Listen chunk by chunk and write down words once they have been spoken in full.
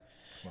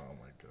Oh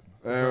my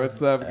goodness. All right,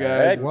 what's up,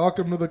 guys? right.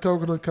 Welcome to the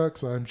Coconut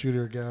Cucks. I'm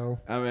Shooter Gal.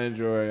 I'm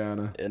Andrew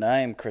Ariana. And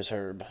I'm Chris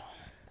Herb.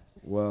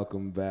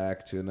 Welcome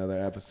back to another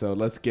episode.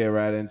 Let's get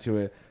right into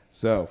it.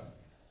 So,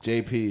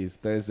 JP's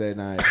Thursday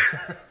night.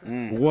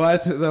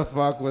 What the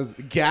fuck was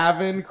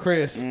Gavin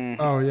Chris?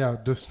 Oh yeah,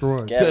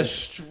 destroyed. Gavin.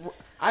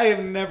 I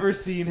have never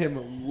seen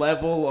him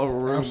level a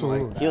room.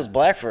 Absolutely. Like He was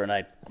black for a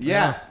night.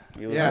 yeah.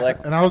 He was Yeah.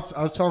 black. And I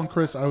was telling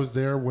Chris I was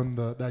there when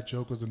that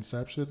joke was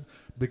Inception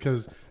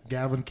because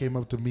Gavin came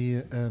up to me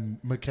and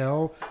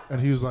Mikkel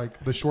and he was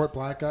like the short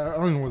black guy. I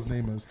don't even know what his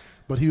name is,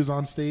 but he was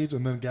on stage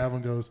and then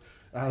Gavin goes,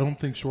 "I don't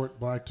think short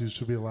black dudes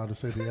should be allowed to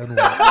say the N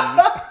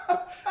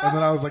word." And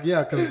then I was like,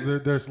 "Yeah, because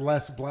there's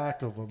less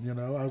black of them, you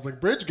know." I was like,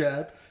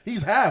 "Bridgegad,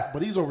 he's half,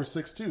 but he's over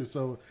 6'2",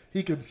 so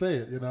he can say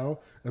it, you know."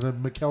 And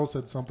then Mikkel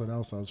said something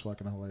else that was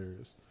fucking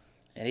hilarious.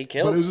 And he But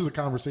killed. it was just a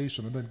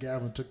conversation, and then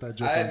Gavin took that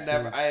joke. I on had stage,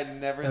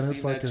 never and it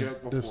seen that fucking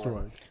joke before.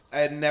 destroyed. I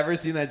had never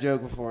seen that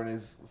joke before, and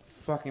his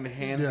fucking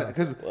hands. Yeah.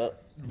 Because Well-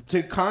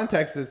 to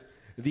context this,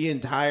 the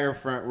entire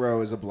front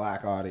row is a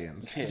black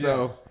audience.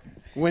 So Yes.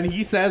 when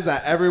he says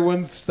that,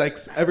 everyone's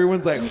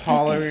like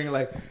hollering,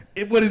 like,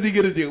 "What is he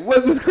gonna do?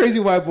 What's this crazy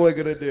white boy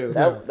gonna do?"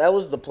 That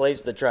was the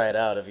place to try it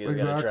out if you were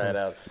going to try it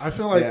out. I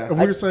feel like Yeah.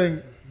 we were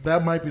saying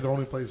that might be the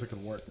only place it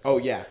could work. Oh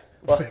yeah.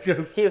 Well,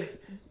 Because- go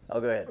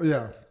ahead.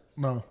 Yeah,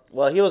 no.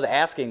 Well, he was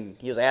asking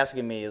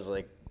me, is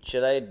like,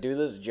 should I do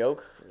this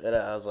joke? And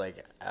I was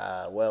like,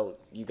 well,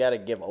 you got to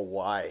give a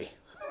why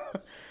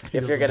if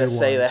you're doesn't going to do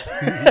say whys.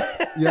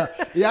 that. Yeah,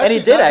 And he yeah. Actually,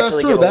 did that's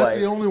actually true. give a That's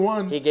why. the only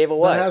one. He gave a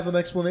why. that has an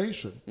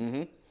explanation.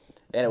 And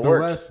it The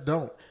worked. rest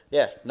don't.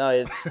 Yeah, no,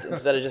 it's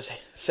instead of just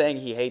saying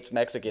he hates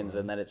Mexicans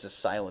and then it's just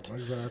silent.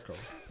 Exactly.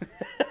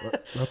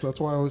 But that's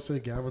why I always say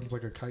Gavin's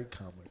like a kite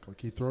comic. Like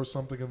he throws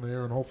something in the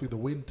air and hopefully the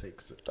wind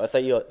takes it. I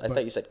thought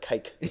you said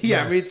kike.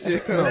 Yeah, me too.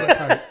 No,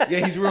 kite.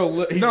 Yeah, he's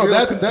real. He's No, real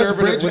that's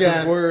conservative with his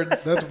Bridgegad.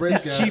 words. That's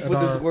Bridgegad. He's cheap and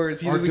with his our-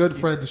 words. He our doesn't- good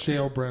friend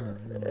Shale Brenner.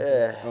 You know.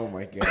 Yeah. Oh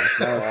my gosh,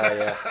 that was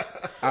Yeah.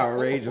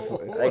 outrageous.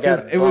 I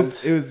got It was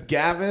bumped. it was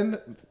Gavin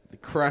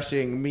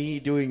crushing me,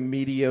 doing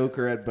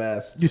mediocre at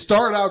best. You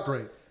started out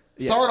great.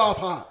 Started off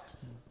hot.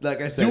 Like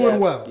I said, Doing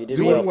well. You did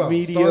Doing well. well.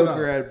 mediocre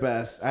Started out. at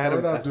best. I had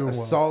Started a out doing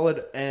well.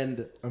 solid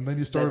end And then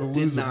you started that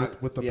did losing not-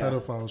 with the yeah.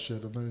 pedophile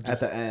shit, and then it at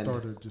just the end.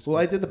 started. Just Well,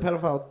 I did the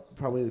pedophile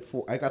probably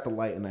before. I got the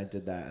light and I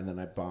did that, and then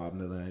I bombed,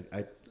 and then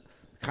I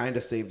kind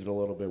of saved it a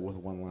little bit with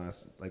one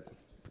last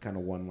kind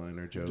of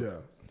one-liner joke. Yeah.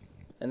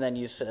 And then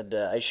you said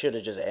I should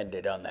have just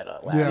ended on that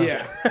last.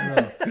 Yeah. Yeah.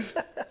 Yeah.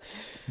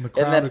 And the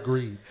crowd then-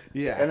 agreed.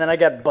 Yeah. And then I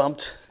got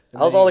bumped.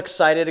 I was all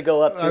excited to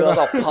go up too. I was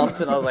all pumped,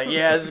 and I was like,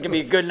 "Yeah, this is gonna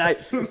be a good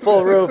night,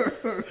 full room."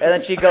 And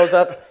then she goes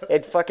up,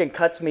 it fucking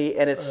cuts me,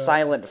 and it's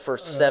silent for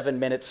 7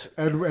 minutes.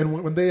 And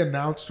when they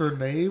announced her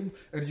name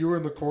and you were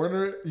in the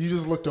corner, you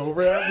just looked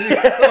over at me.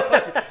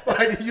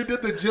 like you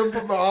did the Jim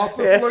from The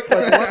Office look.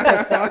 Like, what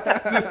the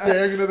fuck? Just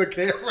staring into the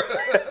camera.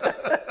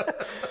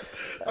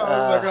 I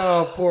was like,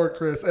 oh, poor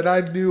Chris. And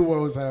I knew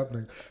what was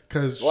happening.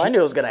 Well, I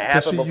knew it was gonna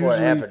happen before it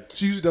happened.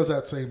 She usually does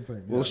that same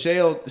thing. Well,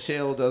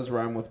 Shale does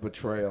rhyme with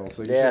betrayal,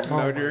 so you Yeah. should know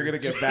Oh you're my gonna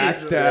get Jesus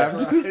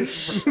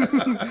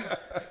backstabbed.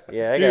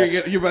 Yeah, I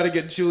You're, got. you're about to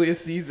get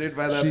Julius Caesared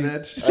by that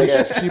bitch.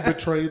 Okay. She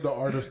betrayed the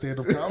art of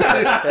stand-up comedy.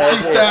 She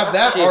stabbed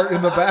that art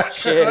in the back.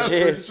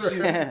 That's for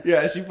sure.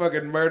 Yeah, she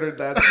fucking murdered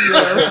that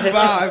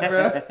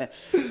vibe,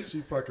 bro.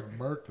 She fucking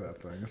murked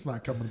that thing. It's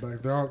not coming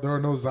back. There are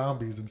no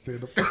zombies in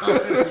stand-up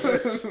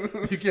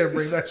comedy. You can't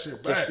bring that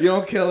shit back. You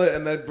don't kill it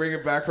and then bring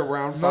it back for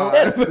round No,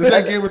 5. this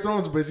ain't Game of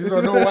Thrones, bitch. These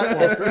are no White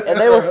Walkers.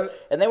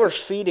 And they were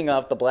feeding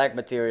off the black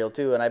material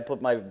too, and I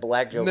put my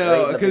black joke right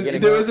No, in the because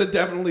beginning. there was a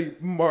definitely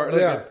more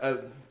like Yeah. a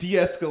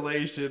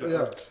de-escalation.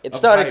 Yeah. It of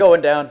started hype.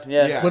 going down.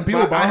 Yeah. Yeah, When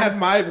people I bomb- had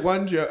my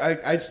one joke.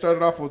 I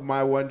started off with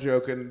my one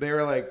joke, and they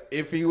were like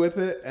iffy with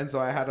it, and so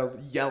I had to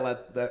yell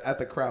at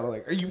the crowd,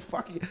 like, "Are you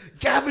fucking?"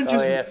 Gavin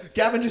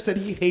just said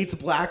he hates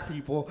black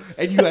people,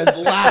 and you guys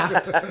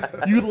laughed.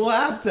 You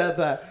laughed at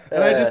that,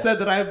 and I just said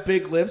that I have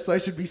big lips, so I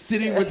should be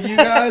sitting with you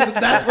guys, and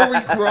that's where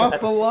we crossed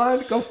the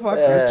line. Go fuck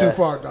It's yourself. too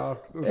far, dog.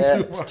 Yeah,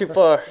 it's too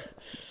far.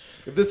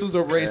 If this was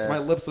a race, my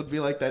lips would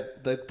be like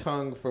the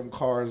tongue from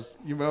Cars.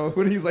 You know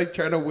when he's like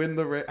trying to win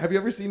the race. Have you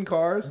ever seen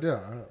Cars? Yeah,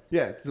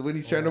 Yeah, so when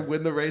he's trying to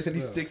win the race and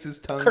he sticks his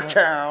tongue out.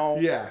 Ka-chow.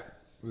 Yeah.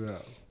 yeah.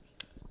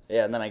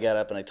 Yeah, and then I got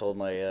up and I told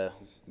my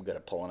we got a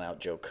pulling out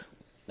joke.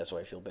 That's why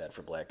I feel bad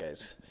for black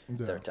guys.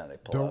 It's every time they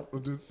pull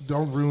out.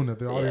 Don't ruin it.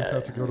 The audience Yeah.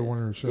 has to go to one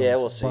of your shows. Yeah,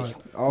 we'll see.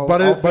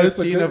 But it's a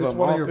 15 good. of It's them.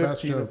 one of All your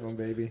best 15 of jokes. them,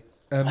 baby.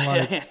 And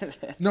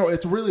like, no,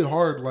 it's really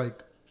hard.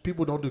 Like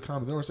people don't do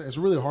comedy. They don't say it's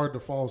really hard to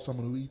follow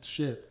someone who eats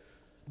shit.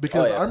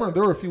 Because Oh, yeah. I remember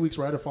there were a few weeks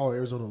where I had to follow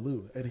Arizona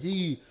Lou, and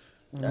he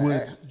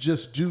would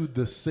just do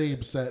the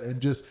same set and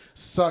just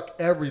suck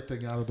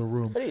everything out of the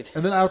room. What do you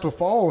And then I have to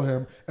follow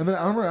him. And then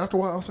I remember after a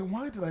while, I was like,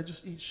 why did I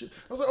just eat shit?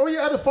 I was like, oh, yeah,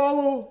 I had to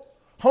follow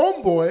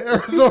homeboy,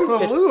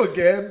 Arizona Lou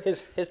again.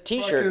 His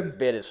T-shirt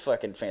bit is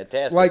fucking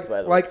fantastic. Like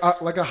by the way.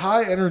 like a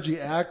high energy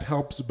act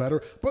helps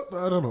better, but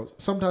I don't know.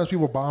 Sometimes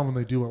people bomb when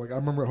they do it. Like I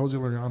remember Jose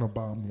Lariano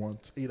bombed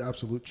once, ate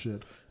absolute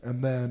shit,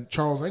 and then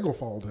Charles Angle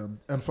followed him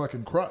and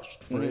fucking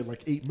crushed for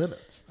like 8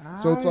 minutes.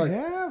 So it's like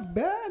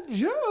bad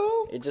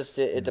jokes. It just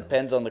it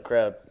depends on the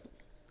crowd.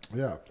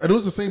 Yeah, and it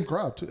was the same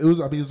crowd too. It was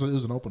it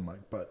was an open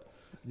mic, but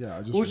yeah,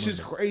 I just which is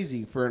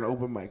crazy for an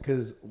open mic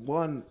because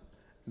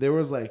there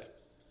was like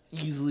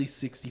easily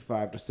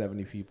 65 to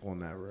 70 people in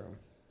that room.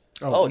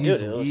 Oh,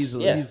 dude,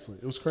 easily.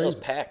 It was crazy. It was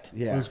packed.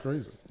 Yeah, it was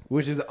crazy.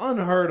 Which is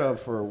unheard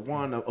of for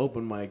one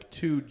open mic,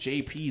 two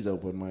JP's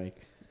open mic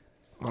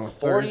on a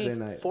Thursday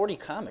night. 40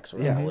 comics were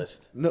on the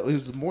list. No, it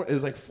was more. It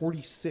was like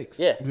 46.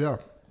 Yeah,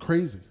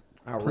 crazy,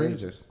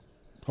 outrageous. Crazy.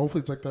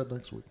 Hopefully, it's like that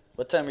next week.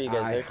 What time are you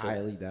guys I there?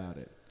 highly doubt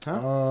it.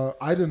 Huh?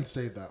 I didn't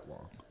stay that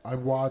long. I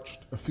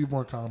watched a few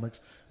more comics.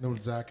 And then when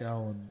Zach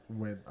Allen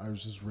went, I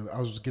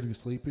was getting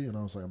sleepy, and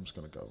I was like, I'm just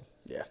gonna go.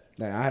 Yeah.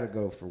 Nah, I had to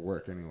go for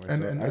work anyway.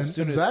 And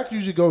Zach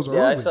usually goes early.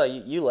 Yeah, I saw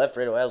you left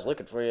right away. I was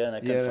looking for you, and I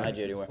couldn't find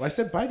you anywhere. Well, I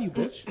said bye to you,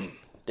 bitch.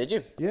 Did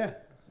you? Yeah.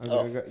 I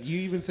was like, you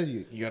even said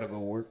you gotta go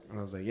work, and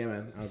I was like, yeah,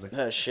 man. I was like,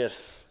 Oh shit,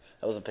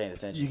 I wasn't paying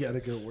attention. You gotta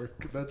go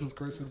work. That's his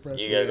Chris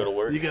impression. You gotta go to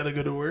work. You gotta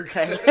go to work.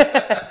 I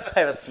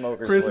have a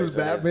smoker's Chris voice, is so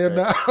that's Batman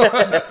great.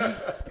 now.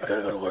 You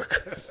gotta go to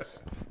work.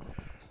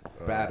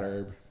 bad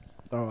herb.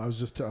 Oh, I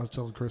was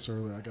telling Chris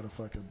earlier. I gotta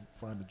fucking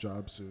find a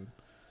job soon,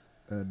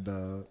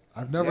 and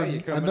I've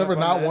never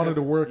not wanted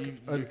to work.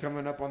 You're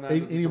coming up on that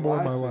anymore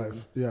in my July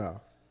life. Yeah.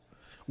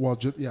 Well,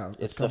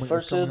 It's the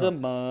first of the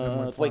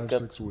month. Like Wake up,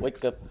 6 weeks.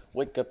 wake up,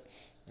 wake up.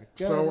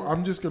 So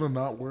I'm just gonna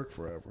not work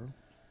forever.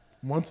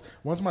 Once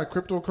my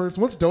cryptocurrency,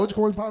 once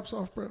Dogecoin pops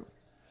off, bro.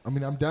 I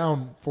mean, I'm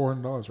down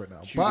 $400 right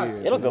now,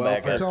 but It'll go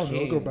back I'm up. telling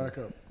you, it'll go back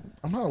up.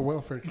 I'm not a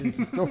welfare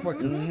king. No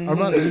fucking. I'm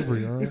not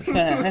Avery. All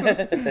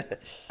right.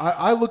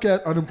 I look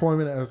at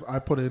unemployment as I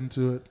put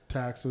into it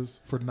taxes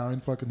for 9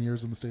 fucking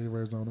years in the state of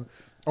Arizona,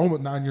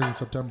 almost 9 years in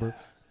September,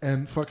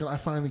 and fucking I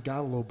finally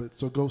got a little bit.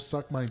 So go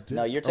suck my dick.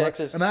 No, your all right?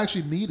 taxes. And I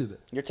actually needed it.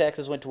 Your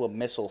taxes went to a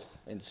missile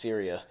in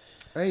Syria.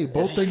 Hey,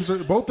 both things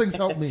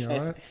help me. All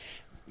right.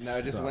 No,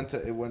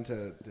 it went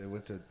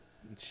to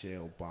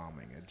shale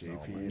bombing at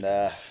JP's.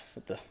 Nah,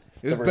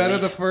 It was better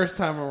the first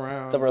time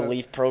around. The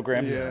relief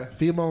program. Yeah.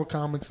 Female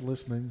comics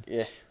listening.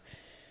 Yeah.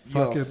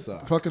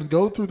 Fucking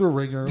go through the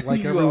ringer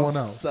like You everyone all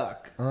else.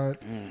 suck. All right,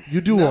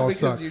 you do Not all because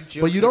suck, your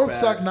jokes but you are don't bad.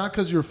 suck not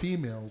because you're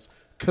females,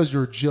 because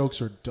your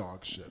jokes are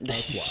dog shit.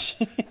 That's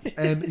why.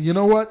 And you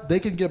know what? They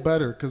can get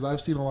better because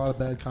I've seen a lot of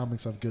bad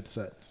comics have good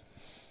sets,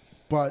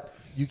 but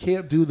you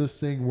can't do this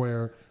thing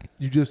where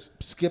you just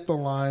skip the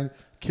line,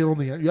 kill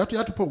the end. You have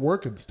to put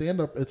work in. Stand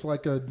up. It's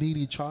like a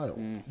needy child.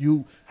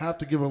 You have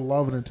to give it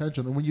love and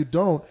attention, and when you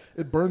don't,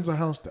 it burns the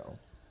house down.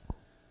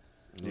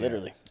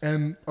 Literally.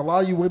 And a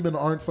lot of you women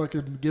aren't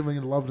fucking giving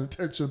it love and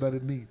attention that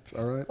it needs.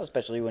 All right.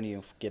 Especially when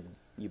you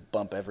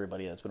bump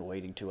everybody that's been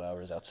waiting 2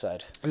 hours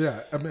outside.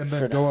 Yeah, and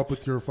then go up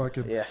with your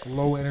fucking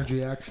low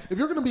energy act. If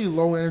you're gonna be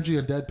low energy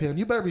and deadpan,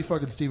 you better be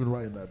fucking Stephen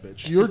Wright in that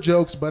bitch. Your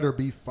jokes better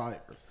be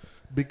fire.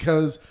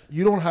 Because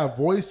you don't have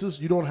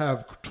voices, you don't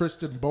have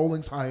Tristan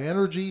Bowling's high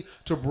energy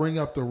to bring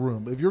up the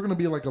room. If you're going to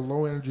be like a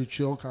low energy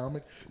chill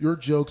comic, your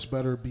jokes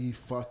better be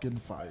fucking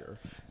fire.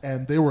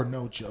 And there were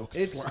no jokes.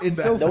 It's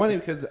so funny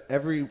because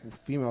every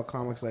female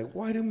comic's like,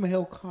 why do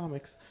male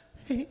comics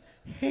hate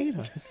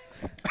us?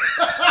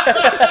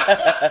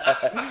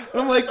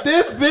 I'm like,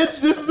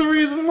 this is the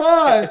reason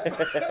why.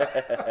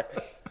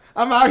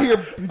 I'm out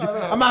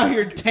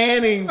here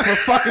tanning for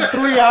fucking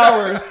 3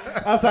 hours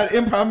outside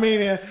Improv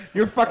Mania.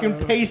 Your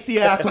fucking pasty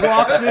ass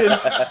walks in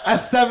at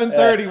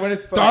 7:30 when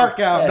it's dark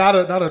out.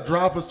 Not a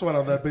drop of sweat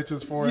on that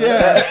bitch's forehead.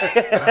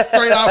 Yeah.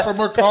 Straight out from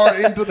her car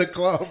into the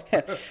club.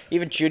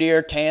 Even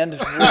Chudier tanned.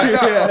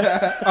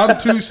 I'm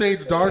 2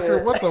 shades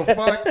darker. What the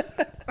fuck?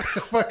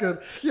 Fucking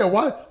yeah.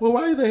 Why? Well,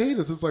 why do they hate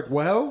us? It's like,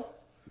 well,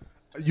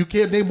 you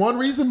can't name one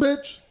reason,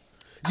 bitch.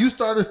 You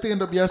started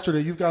stand-up yesterday.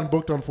 You've gotten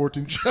booked on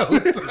 14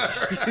 shows.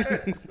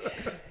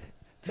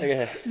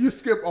 You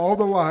skip all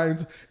the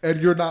lines,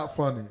 and you're not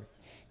funny.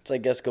 It's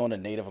like us going to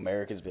Native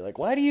Americans and be like,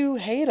 why do you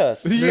hate us?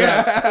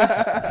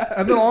 Yeah.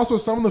 And then also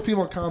some of the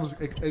female comics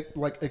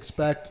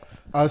expect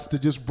us to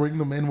just bring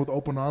them in with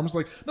open arms.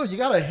 Like, no, you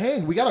got to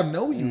hang. We got to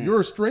know you.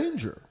 You're a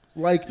stranger.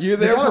 Like, you're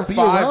there for for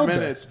 5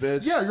 minutes, us.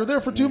 bitch. Yeah, you're there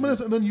for 2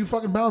 minutes, and then you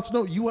fucking bounce.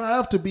 No, you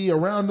have to be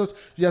around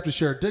us. You have to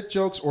share dick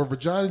jokes or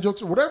vagina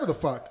jokes or whatever the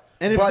fuck.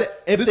 And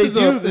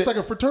it's like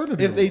a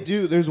fraternity. If they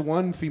do, there's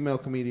one female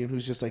comedian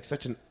who's just like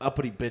such an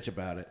uppity bitch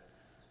about it.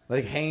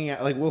 Like hanging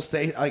out, like we'll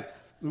say, like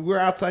we're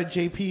outside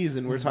JP's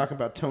and we're talking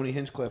about Tony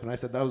Hinchcliffe, and I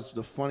said that was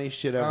the funniest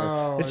shit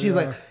ever. And she's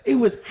like, it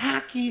was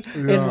hacky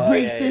and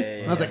racist.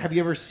 And I was like, have you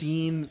ever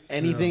seen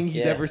anything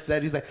he's ever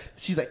said?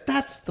 She's like,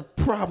 that's the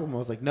problem. I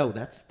was like, no,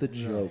 that's the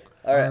joke.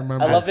 All right. I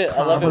remember. love it.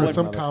 I love it when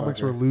some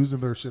comics were losing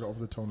their shit over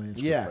the Tony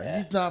Hinchcliffe.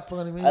 Yeah. He's not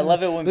funny. Man. I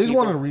love it when they just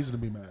people, wanted a reason to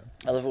be mad.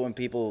 I love it when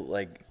people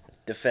like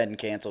defend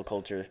cancel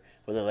culture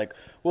where they're like,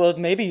 well,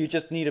 maybe you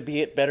just need to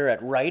be better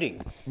at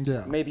writing.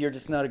 Yeah. Maybe you're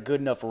just not a good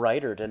enough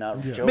writer to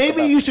not joke Maybe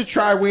about you should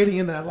try waiting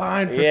in that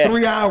line for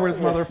 3 hours,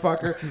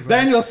 motherfucker.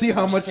 Then you'll see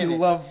how much you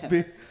love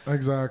me.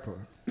 Exactly.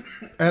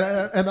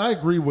 And I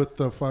agree with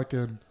the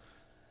fucking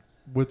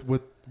with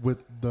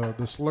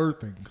the slur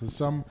thing, because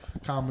some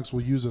comics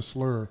will use a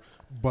slur,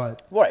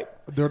 but Right.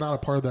 they're not a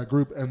part of that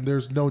group, and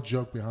there's no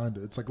joke behind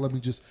it. It's like, let me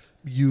just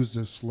use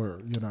this slur,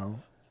 you know.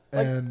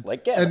 And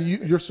like Gavin. and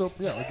you're still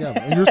like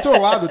Gavin, and you're still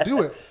allowed to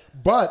do it,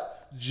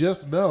 but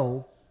just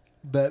know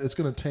that it's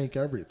going to tank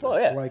everything. Oh,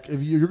 yeah. Like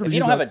if you're going If to you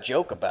don't have a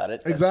joke about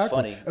it, that's exactly,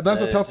 funny. and that's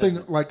the It's tough just-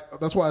 thing. Like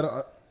that's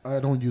why I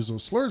don't use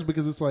those slurs,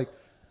 because it's like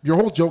your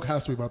whole joke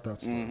has to be about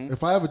that slur. Mm-hmm.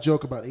 If I have a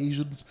joke about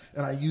Asians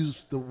and I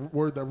use the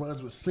word that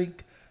rhymes with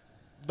sink,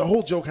 the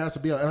whole joke has to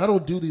be on. And I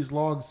don't do these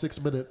long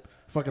 6-minute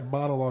fucking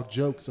monologue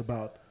jokes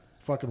about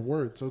fucking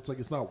words, so it's like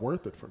it's not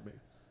worth it for me.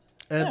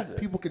 And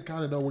people can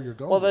kind of know where you're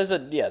going. Well, there's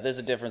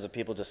a difference of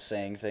people just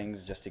saying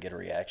things just to get a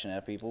reaction out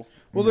of people.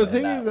 Well, the And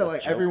thing not is that a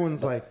like joke.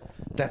 everyone's like,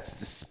 that's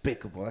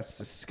despicable. That's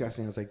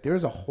disgusting. It's like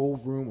there's a whole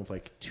room of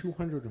like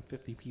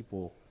 250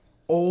 people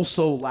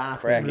also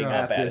laughing Cracking at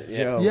up at this it,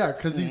 yeah. joke. yeah,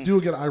 because he's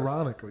doing it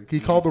ironically. He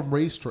called them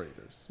race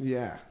traders.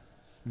 Yeah.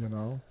 You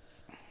know,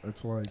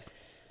 it's like,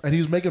 and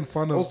he's making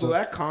fun of. Also,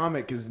 that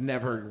comic is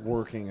never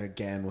working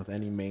again with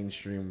any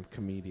mainstream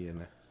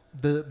comedian.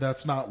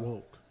 That's not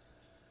woke.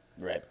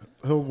 Right.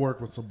 He'll work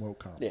with some woke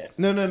comics. Yes.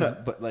 No.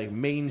 But like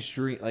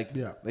mainstream, like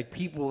Yeah. like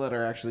people that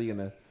are actually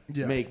gonna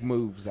Yeah. make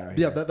moves out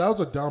Yeah, here. that was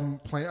a dumb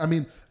plan. I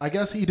mean, I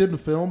guess he didn't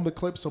film the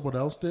clip; someone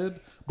else did.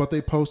 But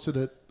they posted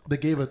it. They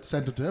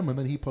sent it to him, and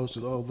then he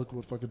posted, "Oh, look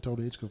what fucking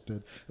Tony Hinchcliffe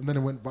did," and then it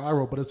went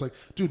viral. But it's like,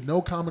 dude,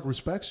 no comic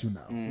respects you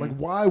now. Mm-hmm. Like,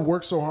 why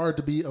work so hard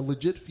to be a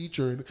legit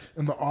feature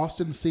in the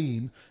Austin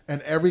scene?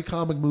 And every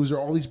comic moves there,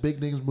 all these big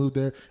names move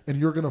there, and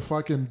you're gonna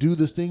fucking do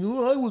this thing.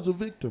 Oh, I was a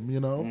victim, you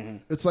know. Mm-hmm.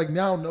 It's like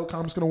now, no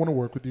comic's gonna want to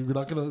work with you. You're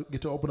not gonna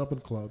get to open up in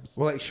clubs.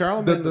 Well, like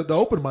Charlemagne, The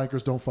open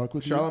micers don't fuck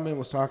with you. Charlemagne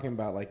was talking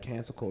about like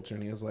cancel culture,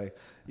 and he was like,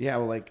 "Yeah,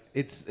 well, like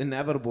it's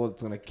inevitable.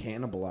 It's going to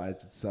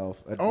cannibalize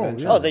itself."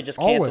 Eventually. Oh, they just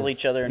cancel Always.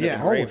 each other into Yeah,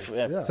 the grave.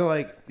 always. Yeah. So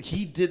like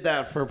he did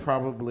that for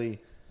probably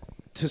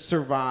to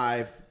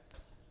survive,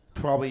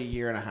 probably a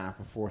year and a half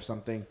before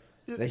something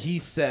that he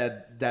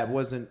said that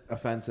wasn't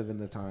offensive in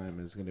the time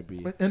is going to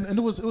be. And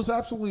it was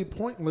absolutely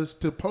pointless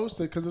to post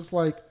it, because it's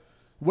like,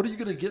 what are you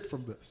gonna get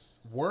from this?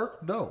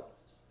 Work? No.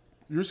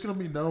 You're just gonna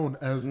be known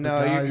as the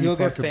guy who you'll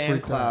get fucking fan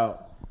freaked out.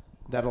 clout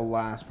that'll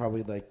last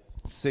probably like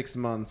 6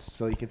 months,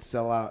 so you can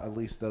sell out at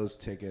least those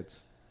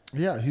tickets.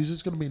 Yeah, he's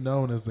just gonna be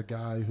known as the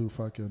guy who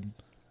fucking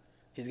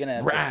He's gonna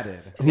have Ratted.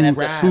 He's gonna have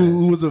to, Ratted.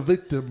 who was a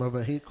victim of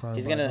a hate crime.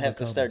 he's by gonna another have to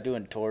comic. start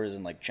doing tours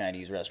in like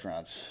Chinese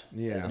restaurants.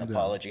 Yeah. As an Yeah.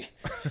 apology.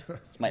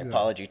 It's my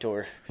apology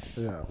tour.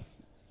 Yeah,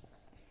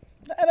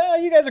 No,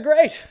 you guys are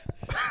great.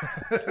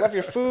 Love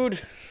your food.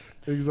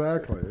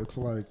 exactly. It's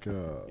like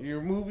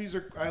Your movies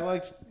are. I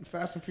liked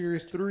Fast and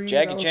Furious 3.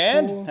 Jackie that was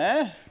Chan, cool.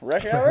 huh?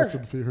 Rush Hour. Fast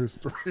and Furious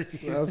 3.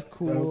 That was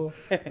cool.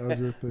 That was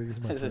your thing. It's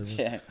my This is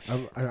favorite.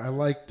 Chan. I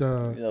liked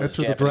Enter the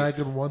Japanese.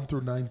 Dragon 1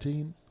 through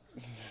 19.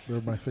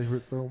 They're my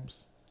favorite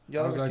films. I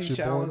Y'all was ever see actually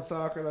Shaolin born-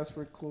 Soccer? That's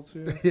pretty cool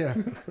too. Yeah.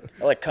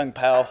 I like Kung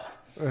Pao.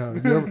 Yeah,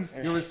 you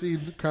ever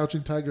seen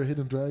Crouching Tiger,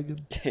 Hidden Dragon?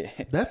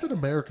 That's an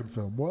American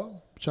film.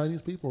 Well,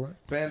 Chinese people, right?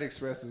 Panda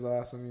Express is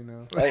awesome, you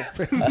know.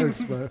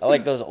 I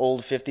like those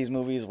old 50s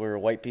movies where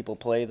white people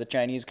play the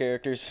Chinese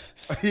characters.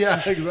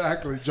 Yeah,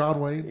 exactly. John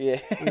Wayne. Yeah.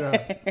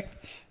 Yeah.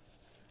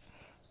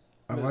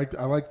 I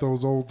like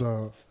those old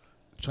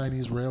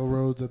Chinese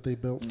railroads that they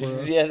built for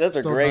us. Yeah, those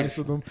are so great. Nice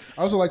of them.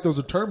 I also like those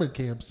internment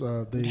camps.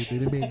 They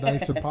made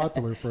nice and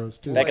popular for us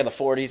too. Back in the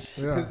 40s.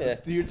 Yeah. 'Cause Yeah.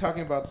 you're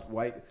talking about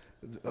white.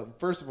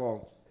 First of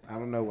all, I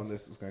don't know when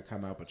this is going to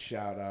come out, but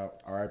shout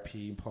out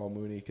R.I.P. Paul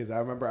Mooney, because I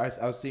remember I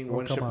was seeing It'll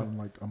one come Chappelle, out in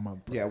like a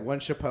month. yeah, one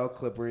Chappelle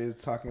clip where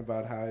he's talking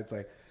about how it's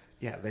like,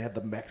 yeah, they had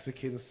the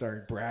Mexicans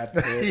starring Brad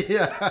Pitt.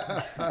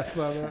 Yeah, I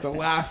saw that. The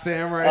Last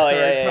Samurai Oh, starring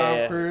yeah, Tom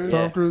yeah. Cruise.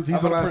 Tom Cruise, he's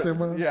I'm the gonna last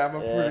samurai. Yeah, I'm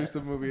gonna Yeah. produce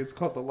a movie. It's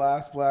called The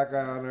Last Black Guy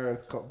on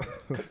Earth,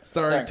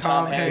 starring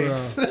Tom Tom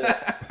Hanks.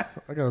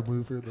 I got a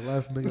movie for you. The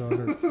last nigga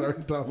on earth,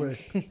 starring Tom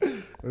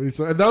Hanks.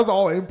 And that was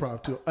all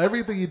improv too.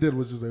 Everything he did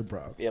was just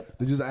improv. Yep.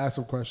 They just asked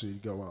him questions,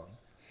 he'd go on.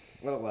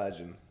 What a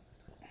legend.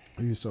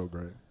 He was so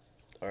great.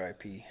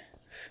 R.I.P.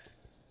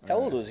 How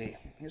old was he?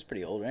 He was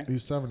pretty old, right? He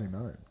was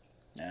 79.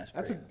 Yeah,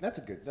 That's a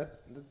good. That's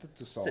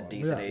a solid.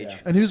 decent Yeah.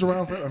 age. And he was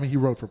around for, I mean, he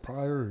wrote for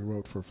Pryor, he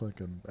wrote for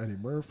fucking Eddie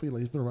Murphy. Like,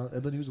 he's been around,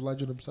 and then he was a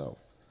legend himself.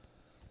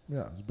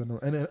 Yeah, he's been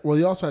around. And well,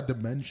 he also had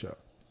dementia.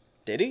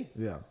 Did he?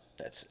 Yeah.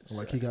 That's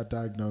Like, he got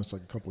diagnosed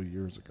like a couple of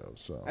years ago.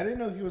 So, I didn't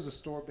know he was a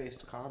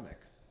store-based comic.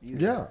 either.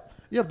 yeah.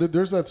 Yeah,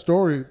 there's that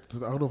story, I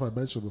don't know if I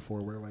mentioned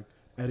before, where like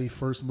Eddie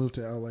first moved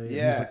to LA. And he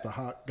was Yeah. like the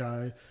hot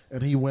guy.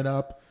 And he went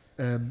up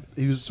and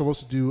he was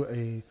supposed to do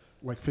a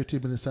like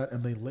 15-minute set,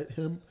 and they lit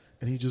him.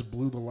 And he just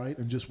blew the light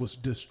and just was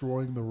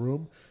destroying the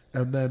room.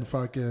 And then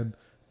fucking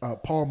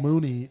Paul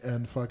Mooney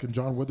and fucking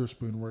John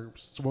Witherspoon were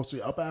supposed to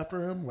be up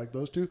after him, like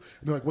those two. And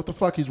they're like, what the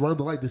fuck? He's running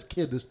the light. This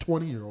kid, this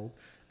 20-year-old.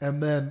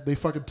 And then they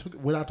fucking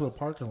went out to the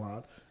parking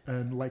lot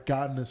and like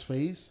got in his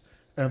face.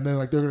 And then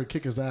like they're gonna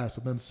kick his ass.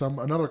 And then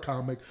another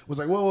comic was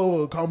like,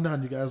 whoa, calm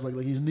down, you guys. Like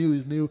he's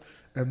new.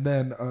 And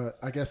then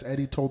I guess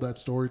Eddie told that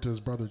story to his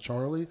brother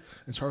Charlie.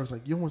 And Charlie's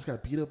like, you almost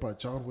got beat up by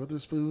John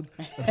Witherspoon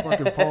and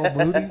fucking Paul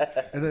Mooney.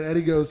 And then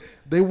Eddie goes,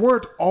 they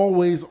weren't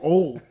always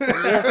old.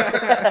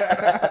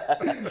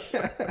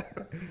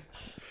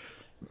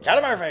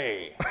 Charlie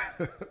Murphy.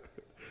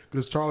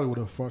 Because Charlie would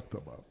have fucked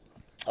them up.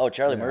 Oh,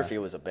 Charlie Murphy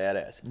was a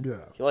badass. Yeah.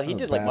 Well, he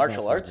did like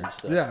martial arts and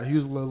stuff. Yeah, he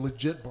was a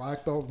legit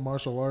black belt in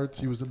martial arts.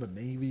 He was in the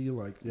Navy.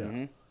 Like, yeah.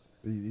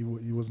 Mm-hmm.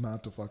 He was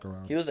not to fuck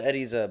around. He was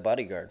Eddie's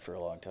bodyguard for a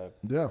long time.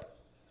 Yeah.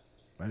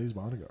 Eddie's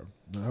bodyguard.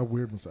 How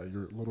weird was that?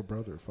 Your little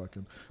brother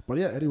fucking. But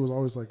yeah, Eddie was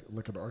always like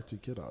an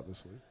artsy kid,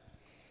 obviously.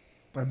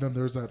 And then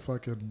there's that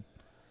fucking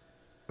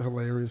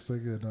hilarious thing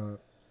in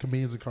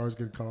Comedians in Cars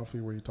Getting Coffee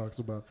where he talks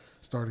about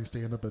starting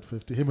stand-up at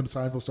 50. Him and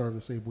Seinfeld started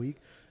the same week.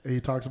 And he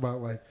talks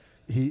about like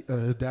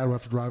his dad would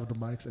have to drive him to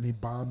Mike's and he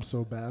bombed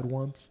so bad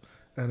once.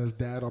 And his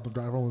dad on the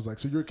drive home was like,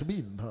 so you're a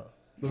comedian, huh?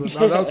 No,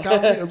 that was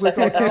comedy. That's what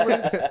we call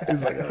comedy.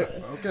 He's like,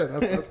 okay,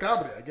 that's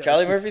comedy, I guess.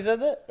 Charlie Murphy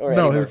said that? Or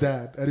no, Eddie his Murphy?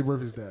 dad, Eddie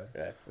Murphy's dad.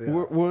 Yeah. Yeah.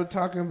 We're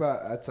talking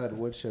about outside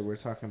Woodshed. We're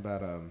talking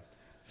about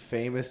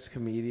famous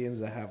comedians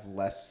that have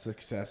less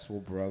successful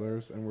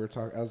brothers, and we're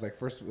talking. I was like,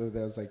 first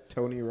there was like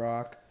Tony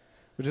Rock,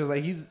 which is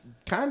like he's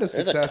kind of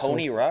There's successful. a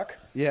Tony Rock?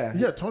 Yeah,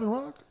 Yeah, Tony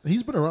Rock.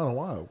 He's been around a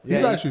while. Yeah,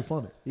 He's actually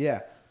funny.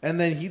 yeah. And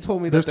then he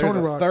told me There's that there's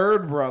Tony a Rock.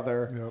 third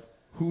brother Yep.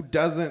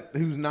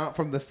 who's not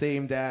from the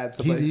same dad.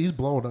 So He's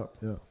blown up.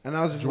 Yeah. and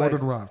I was just Jordan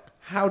like, Rock.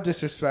 how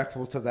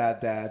disrespectful to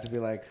that dad to be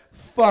like,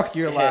 fuck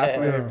your last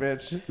name, Yeah.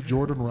 bitch.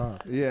 Jordan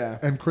Rock. Yeah.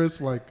 And Chris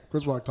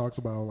Rock talks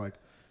about how, like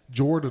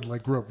Jordan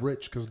like grew up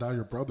rich because now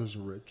your brothers are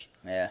rich,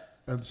 Yeah.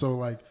 and so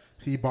like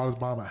he bought his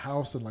mom a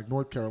house in like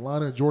North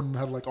Carolina. Jordan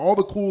had like all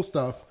the cool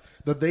stuff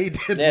that they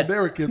did when they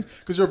were kids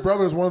because your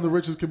brother is one of the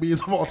richest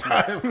comedians of all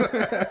time.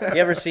 You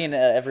ever seen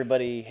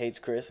Everybody Hates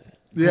Chris?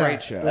 Yeah.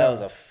 Great show. That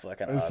was a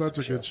fucking It's awesome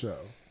such a good show.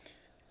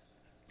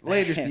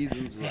 Later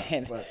seasons, rough,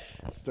 Man. but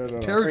started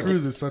off Terry great.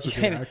 Crews is such a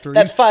good actor.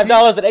 That's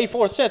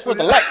 $5.84 worth of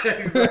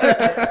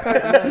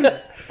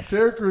light.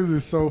 Terry Crews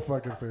is so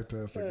fucking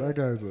fantastic. That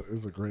guy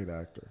is a great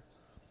actor.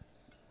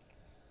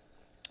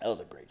 That was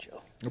a great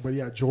show. But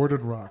yeah,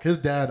 Jordan Rock. His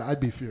dad, I'd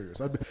be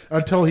furious.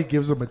 Until he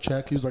gives him a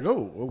check, he was like,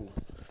 "Oh,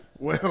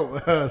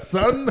 well,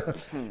 son,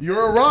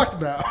 you're a rock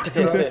now."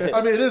 You know?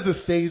 I mean, it is a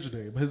stage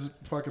name. His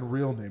fucking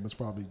real name is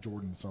probably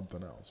Jordan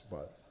something else,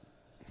 but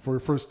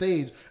for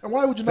stage, and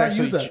why would you not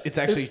use that? It's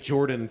actually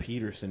Jordan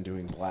Peterson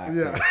doing black.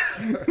 Yeah.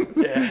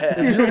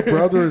 If your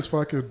brother is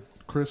fucking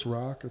Chris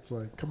Rock, it's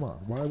like, come on,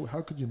 why?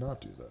 How could you not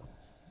do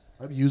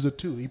that? I'd use it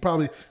too. He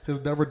probably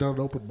has never done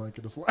an open mic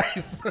in his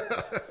life.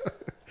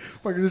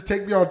 Fucking just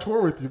take me on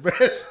tour with you,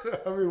 bitch.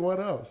 I mean, what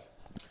else?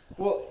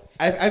 Well,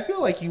 I feel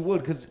like you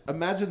would, because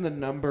imagine the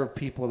number of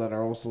people that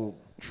are also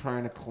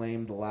trying to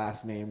claim the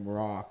last name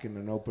Rock in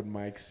an open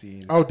mic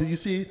scene. Oh, do you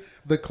see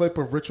the clip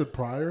of Richard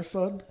Pryor's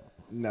son?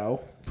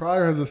 No.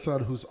 Pryor has a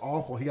son who's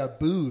awful. He got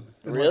booed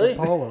in Really? like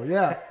Apollo.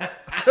 Yeah.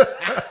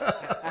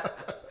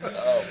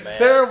 Oh, man.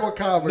 Terrible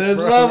comic, There's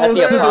bro. levels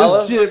At to the Apollo?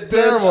 this shit,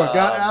 Terrible. bitch.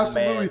 Got Oh,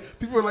 absolutely. man.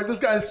 People were like, "This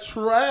guy's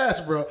trash,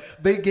 bro."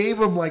 They gave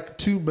him like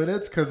 2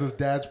 minutes because his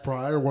dad's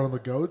Pryor, one of the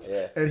goats,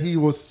 Yeah. and he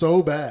was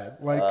so bad,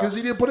 like because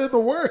he didn't put in the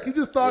work. He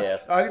just thought, Yeah.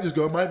 "I can just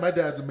go." My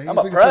dad's amazing. I'm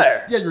a It's like,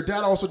 Pryor. yeah, your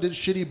dad also did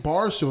shitty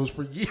bar shows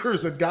for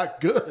years and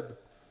got good.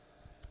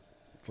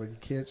 It's like you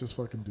can't just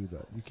fucking do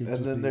that. You can't. And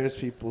just then be, there's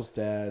people's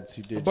dads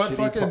who did but shitty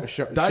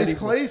fucking Dice shitty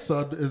Clay's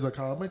son is a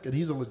comic, and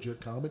he's a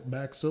legit comic.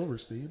 Max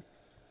Silverstein,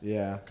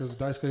 Yeah. because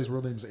Dice Clay's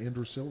real name is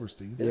Andrew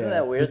Silverstein. Isn't Yeah. that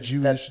The weird?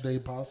 Jewish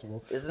name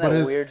possible. Isn't but that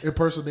his weird?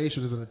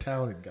 impersonation is an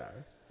Italian guy.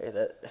 Hey,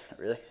 that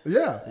really?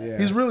 Yeah, Yeah.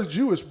 he's really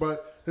Jewish,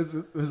 but his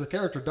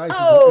character Dice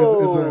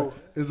Oh!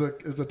 is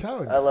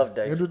Italian. I love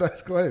Dice. Andrew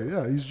Dice Clay.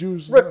 Yeah, he's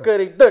Jewish. as well.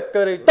 Rickety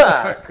dickety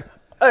dock.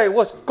 Hey,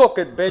 what's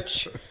cooking,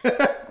 bitch?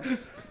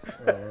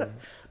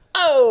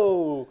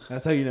 Oh!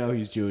 That's how you know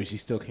he's Jewish. He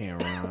still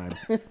can't rhyme.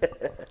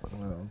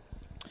 Well,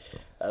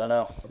 I don't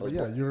know. but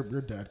yeah, your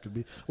dad could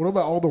be. What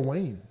about all the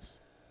Waynes?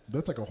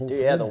 That's like a whole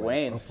Yeah, the family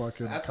Waynes. of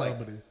fucking That's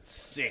comedy. like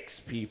 6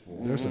 people.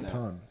 There's a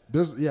ton.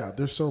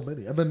 There's so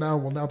many. And then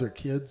now they're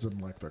kids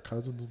and like their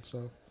cousins and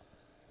stuff.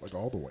 Like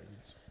all the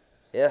Waynes.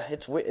 Yeah,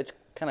 it's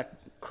kind of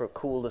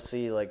cool to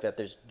see like that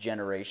there's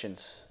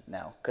generations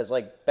now. Because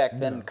like back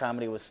then Yeah.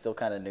 comedy was still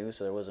kind of new,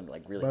 so there wasn't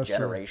like really That's true.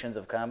 generations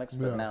of comics.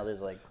 But Yeah. now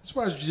there's like I'm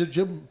surprised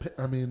Jim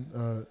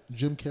Carrey's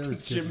Jim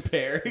kids.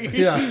 Perry.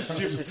 Yeah. Jim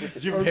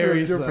I was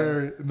Perry's Jim son.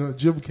 Perry. No,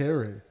 Jim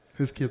Carrey.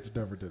 His kids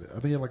never did it. I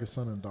think he had like a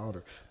son and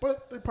daughter.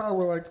 But they probably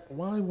were like,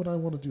 why would I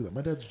want to do that?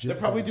 My dad's Jim. They're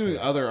probably fucking doing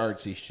Carrey. other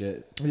artsy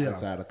shit Yeah.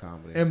 outside of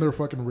comedy. And they're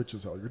fucking rich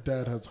as hell. Your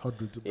dad has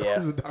hundreds of yeah.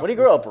 thousands of dollars. When you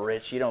grow up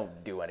rich, you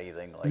don't do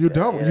anything like You that.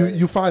 don't. know?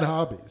 You find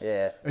hobbies.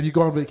 Yeah. And you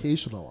go on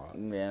vacation a lot.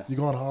 Yeah. You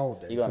go on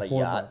holiday You go on for a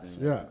 4 yacht months.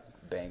 and Yeah.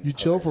 bang You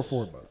chill for hookers.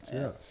 4 months.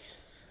 Yeah.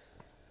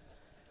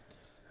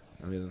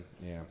 I mean,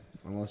 yeah.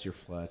 Unless you're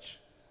Fletch.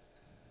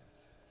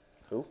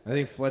 Who? I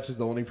think Fletch is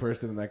the only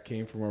person that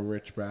came from a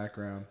rich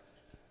background.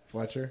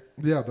 Fletcher?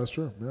 Yeah, that's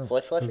true. Yeah.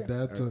 Fletcher? His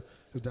dad's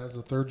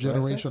a third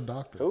generation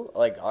doctor. Who?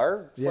 Like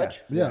our Fletch?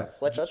 Yeah.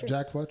 Fletch Fletcher?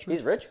 Jack Fletcher.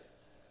 He's rich?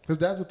 His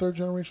dad's a third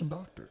generation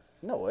doctor.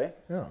 No way.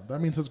 Yeah, that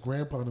means his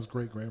grandpa and his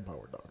great grandpa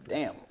were doctors.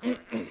 Damn. I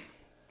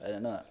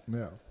didn't know that.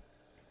 Yeah.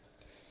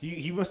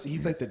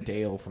 He's like the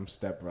Dale from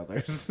Step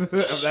Brothers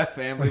of that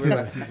family.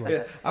 He's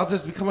like, I'll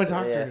just become a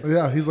doctor.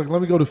 Yeah, he's like,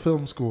 let me go to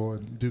film school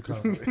and do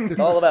comedy. It's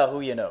all about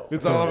who you know.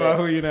 It's all about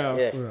who you know.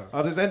 Yeah.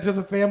 I'll just enter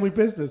the family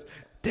business.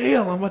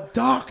 Dale, I'm a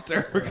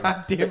doctor.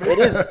 God damn it. It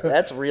is.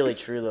 That's really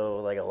true, though.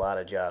 Like a lot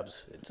of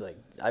jobs. It's like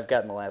I've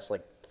gotten the last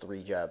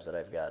 3 jobs that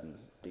I've gotten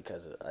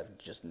because I've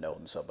just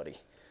known somebody.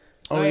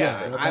 Oh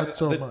yeah, that's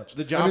so much.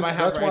 The job I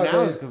have right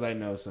now is because I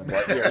know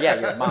somebody.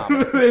 Your mom.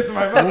 It's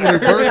my mother.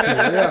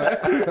 Yeah.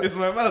 It's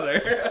my mother.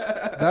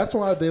 That's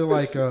why they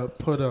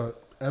put a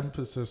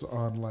emphasis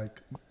on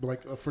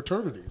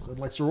fraternities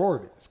and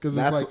sororities because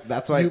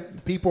that's why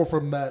people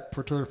from that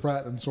fraternity,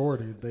 frat, and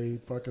sorority they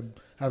fucking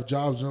have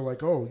jobs and they're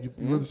like, oh,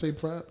 you're the same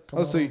frat.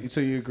 So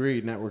you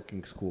agree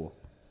networking school?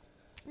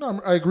 No,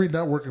 I agree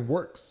networking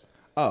works.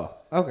 Oh,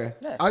 okay.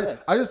 Yeah,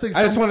 I just think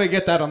I just want to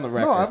get that on the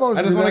record. No, I've always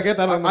I just want to get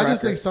that on the record. I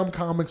just think some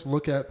comics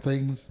look at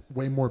things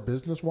way more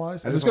business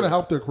wise, and it's going to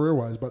help their career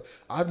wise. But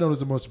I've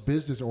noticed the most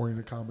business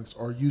oriented comics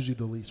are usually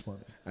the least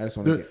funny. I just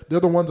want to. They're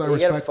the ones I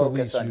respect the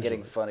least. You got to focus on usually.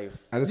 getting funny.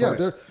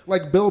 They're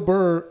like Bill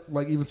Burr.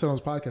 Like even said on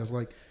his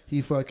podcast,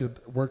 he fucking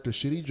worked a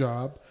shitty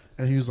job,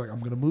 and he was like, "I'm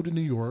going to move to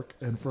New York,"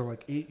 and for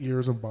 8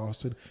 years in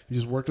Boston, he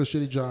just worked a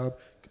shitty job.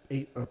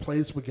 Ate a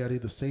plate of spaghetti,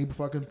 the same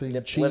fucking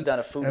thing, cheap, lived on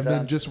a food and van.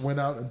 then just went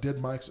out and did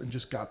mics and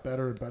just got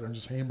better and better and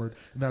just hammered.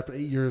 And after 8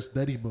 years,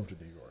 then he moved to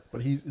New York.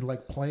 But he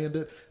planned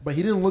it. But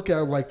he didn't look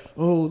at it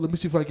oh, let me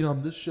see if I can get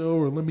on this show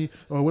or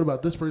what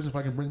about this person if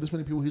I can bring this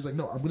many people. He's like,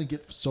 no, I'm going to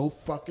get so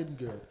fucking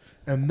good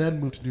and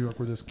then move to New York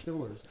where there's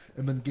killers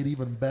and then get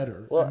even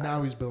better. Well, and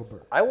now he's Bill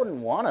Burr. I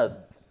wouldn't want to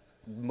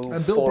move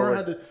and Bill forward. Burr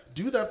had to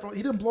do that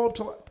he didn't blow up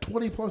till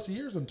 20 plus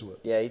years into it.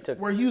 Yeah, he took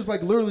where he was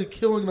literally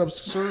killing in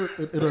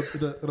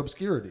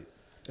obscurity.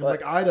 In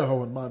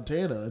Idaho and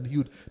Montana, and he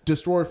would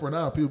destroy for an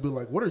hour. People would be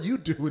like, "What are you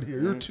doing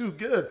here? You're too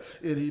good."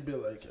 And he'd be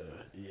like,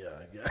 "Yeah,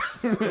 I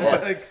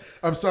guess."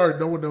 I'm sorry,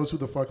 no one knows who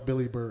the fuck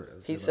Billy Burr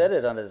is. He said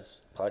it on his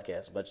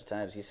podcast a bunch of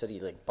times. He said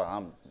he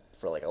bombed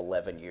for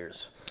 11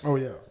 years. Oh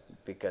yeah.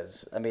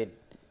 Because it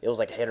was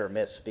hit or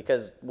miss.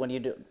 Because when you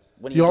do,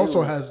 he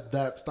also has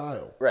that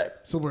style, right?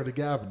 Similar to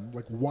Gavin,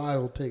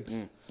 wild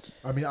takes.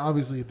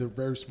 Obviously they're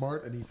very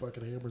smart, and he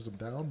fucking hammers them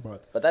down.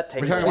 But that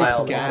takes a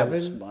while.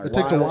 It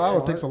takes a while.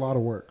 It takes a lot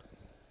of work.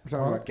 We're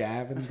talking about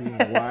Gavin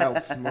being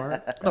wild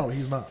smart. No,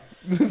 he's not.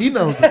 He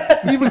knows it.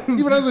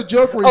 Even as a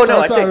joke where he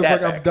starts out,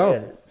 it's I'm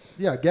dumb.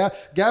 Yeah,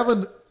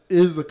 Gavin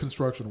is a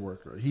construction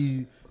worker.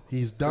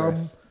 He's dumb.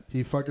 Chris.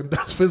 He fucking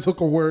does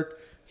physical work.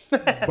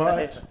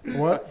 But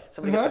what?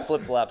 Somebody get the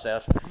flip flops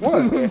out.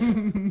 What?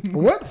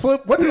 What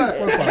flip? What did I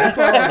flip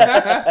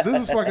flop?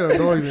 This is fucking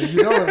annoying me.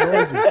 You know it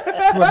annoys me.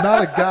 I'm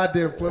not a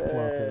goddamn flip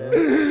flopper.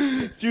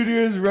 Right? Junior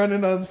is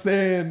running on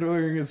sand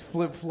wearing his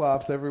flip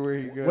flops everywhere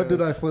he goes. What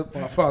did I flip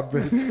flop on,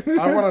 bitch?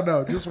 I want to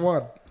know. Just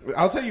one.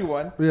 I'll tell you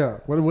one. Yeah.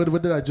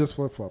 What did I just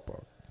flip flop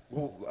on?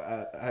 Well,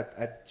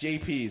 at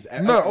JP's.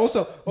 No.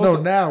 Also,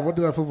 now what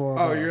did I flip flop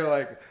on? Oh, you're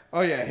like,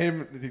 oh yeah,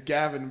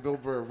 Gavin and Bill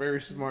Burr are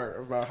very smart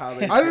about how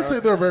they. I didn't say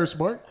they're very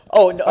smart.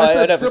 Oh no,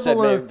 I never said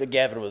that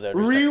Gavin was that.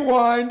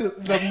 Rewind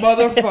the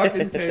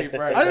motherfucking tape,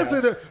 right? I didn't say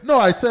that. No,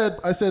 I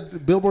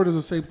said Bill Burr does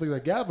the same thing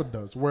that Gavin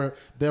does, where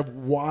they have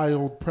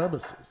wild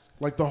premises,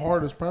 the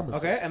hardest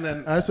premises. Okay, and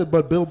then I said,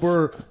 but Bill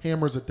Burr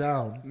hammers it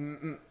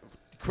down.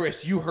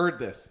 Chris, you heard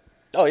this.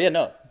 Oh yeah,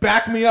 no.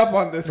 Back me up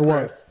on this, Chris.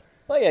 What?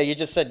 Oh yeah, you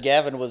just said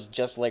Gavin was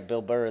just like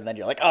Bill Burr, and then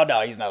you're like, oh no,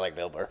 he's not like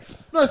Bill Burr.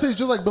 No, I say he's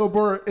just like Bill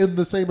Burr in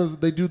the same as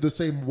they do the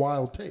same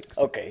wild takes.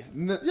 Okay.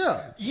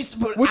 Yeah.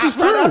 Which is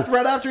true.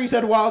 Right after he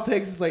said wild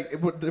takes, it's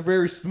they're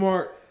very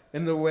smart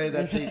in the way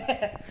that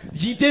they.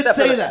 He did Except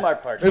say for the that.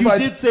 Smart part. If I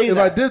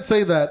did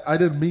say that, I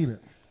didn't mean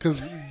it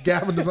because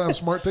Gavin doesn't have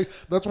smart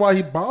takes. That's why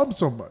he bombs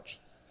so much.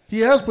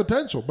 He has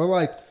potential,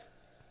 but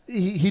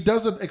he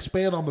doesn't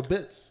expand on the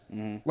bits.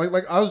 Mm-hmm.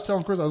 Like I was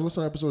telling Chris, I was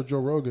listening to an episode of Joe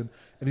Rogan,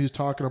 and he was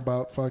talking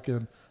about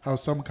fucking how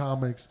some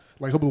comics,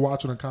 he'll be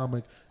watching a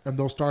comic, and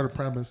they'll start a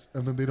premise,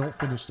 and then they don't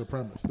finish the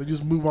premise. They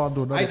just move on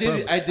to another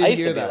premise. I did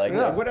hear that.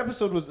 Yeah. What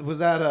episode was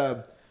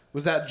that?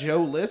 Was that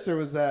Joe List or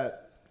was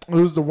that? It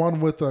was the one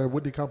with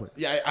Whitney Cummings.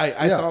 Yeah,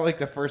 I saw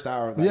the first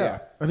hour of that. Yeah.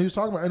 And he was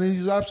talking about, and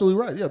he's absolutely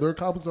right. Yeah, there are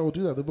comics that will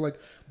do that. They'll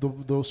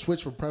be they'll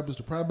switch from premise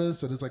to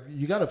premise, and it's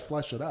you got to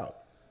flesh it out.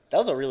 That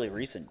was a really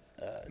recent.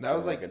 That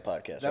was a good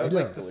podcast. That was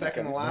the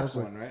second to last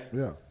one, right?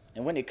 Yeah.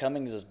 And Whitney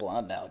Cummings is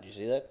blonde now. Did you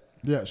see that?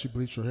 Yeah, she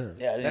bleached her hair.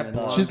 Yeah, I didn't even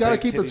know. She's got to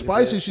keep it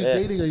spicy. She's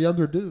dating a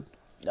younger dude.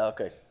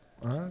 Okay.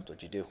 All right. That's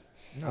what you do.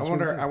 I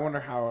wonder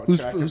how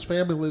whose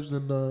family lives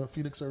in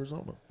Phoenix,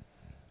 Arizona.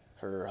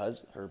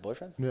 Her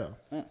boyfriend? Yeah.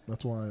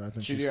 That's why I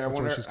think she's. I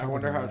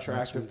wonder how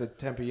attractive the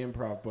Tempe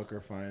Improv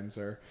booker finds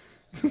her.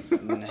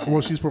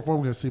 Well, she's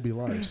performing at CB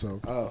Live, so.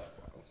 Oh.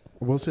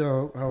 We'll see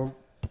how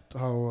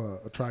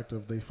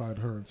attractive they find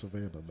her in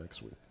Savannah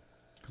next week,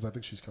 because I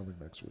think she's coming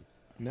next week.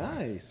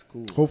 Nice,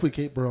 cool. Hopefully,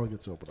 Kate Burrell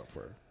gets to open up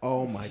for her.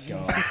 Oh my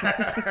god.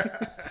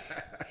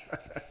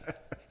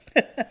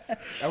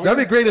 That'd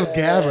be great if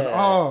Gavin.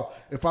 Oh,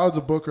 if I was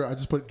a booker, I'd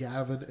just put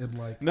Gavin in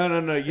like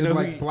no. You know,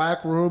 like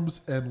black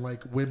rooms and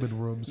like women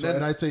rooms. So,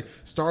 and I'd say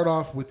start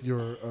off with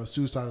your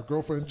suicidal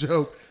girlfriend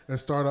joke, and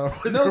start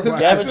off with your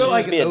Gavin should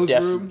like be a in Def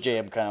those rooms,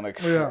 Jam comic.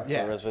 Yeah.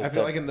 I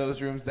feel like in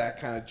those rooms that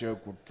kind of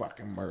joke would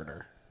fucking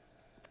murder.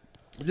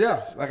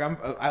 Yeah, Like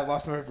I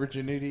lost my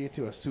virginity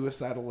to a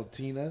suicidal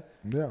Latina.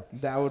 yeah,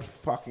 That would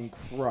fucking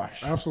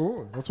crush.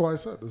 absolutely. That's why I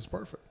said this is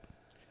perfect.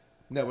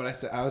 No,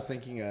 but I was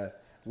thinking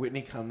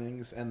Whitney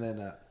Cummings, and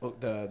then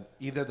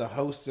either the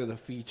host or the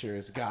feature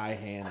is Guy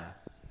Hanna.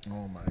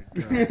 Oh my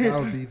god, that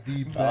would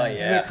be the best. Oh,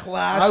 yeah. The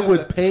clash I of would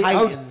the pay.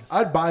 Titans.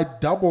 I'd buy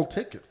double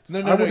tickets. No,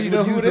 I wouldn't you even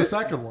know who use it the is?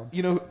 second one.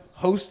 You know,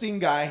 hosting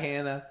Guy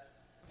Hanna,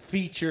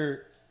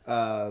 feature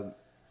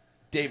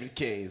David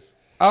Kays.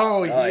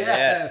 Oh, yeah.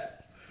 yes.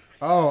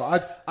 Oh,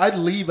 I'd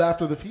leave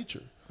after the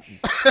feature.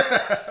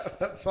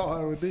 That's all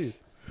I would need.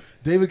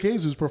 David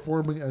Kays, who's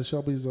performing at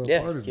Shelby's party.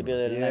 he'll be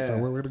there tonight. Yeah. So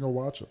we're gonna go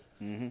watch it.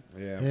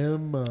 Mm-hmm. Yeah.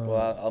 Him.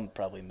 Well, I'll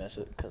probably miss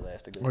it because I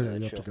have to go. Oh to yeah, that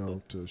you have show. to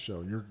go to a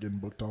show. You're getting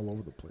booked all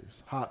over the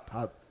place.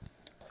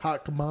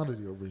 Hot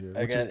commodity over here,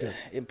 I which is got good.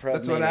 improv.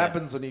 That's what mania.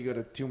 happens when you go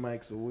to 2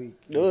 mics a week.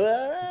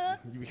 Uh,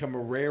 You become a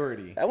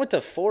rarity. I went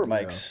to 4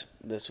 mics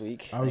this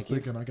week. I was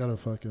Thank you.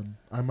 thinking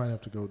I might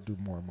have to go do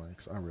more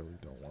mics. I really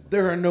don't want to.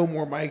 There are no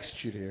more mics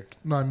shoot here.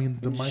 No, I mean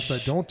the mics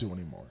I don't do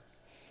anymore.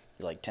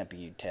 Like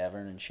Tempe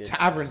Tavern and shit.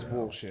 Tavern's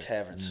bullshit.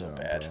 Tavern's so No,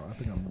 bad. bro, I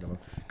think I'm gonna.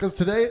 Because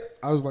today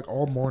I was like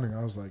all morning.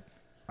 I was like,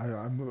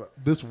 I'm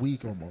this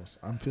week almost.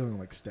 I'm feeling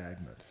like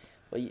stagnant.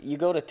 Well, you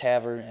go to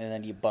Tavern and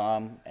then you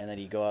bomb and then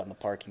you go out in the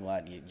parking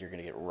lot and you're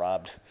gonna get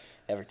robbed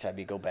every time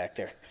you go back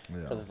there. Yeah.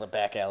 Because it's a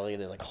back alley.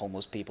 There's like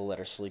homeless people that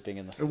are sleeping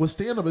in the. With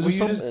stand up, Well, just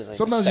you just- There's, like,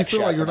 sometimes you sex feel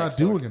shop like you're not next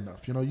door. doing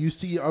enough. You know, you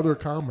see other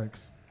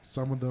comics.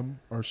 Some of them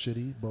are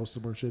shitty. Most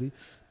of them are shitty.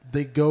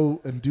 They go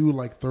and do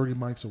like 30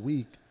 mics a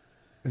week,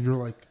 and you're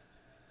like,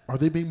 are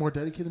they being more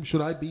dedicated?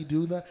 Should I be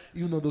doing that?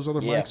 Even though those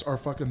other Yeah. mics are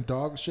fucking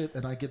dog shit,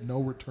 and I get no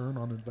return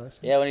on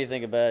investment. Yeah, when you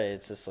think about it,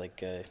 it's just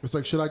like It's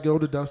like, should I go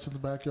to Dustin's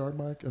backyard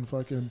mic and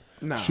fucking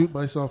No. shoot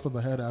myself in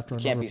the head after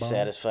can't another be bomb?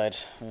 satisfied.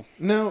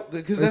 No,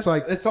 because It's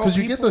like it's all because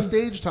you get the people-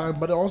 stage time,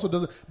 but it also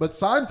doesn't. But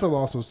Seinfeld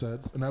also said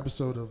an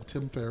episode of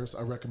Tim Ferriss.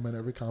 I recommend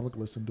every comic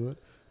listen to it,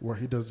 where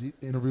he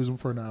interviews him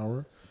for an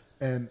hour,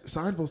 and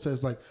Seinfeld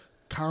says like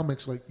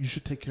comics like you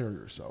should take care of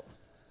yourself,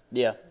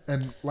 Yeah.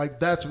 and like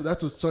that's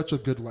such a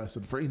good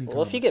lesson for any.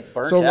 Well, if comic. you get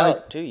burnt So, out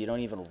like, too, you don't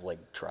even like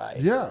try.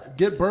 yeah,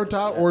 get burnt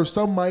out, or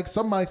some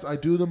mics I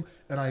do them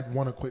and I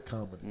want to quit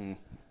comedy,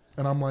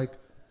 and I'm like,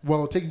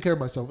 well, taking care of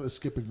myself is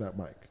skipping that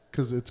mic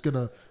because it's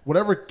gonna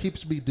whatever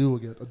keeps me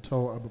doing it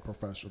until I'm a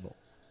professional,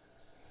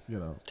 you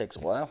know. Takes a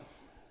while.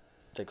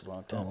 Takes a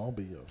long time. Oh, I'll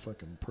be a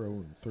fucking pro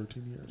in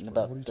 13 years. In bro.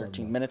 about What are you talking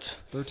 13 about? minutes.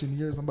 13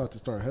 years? I'm about to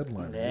start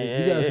headlining. Yeah,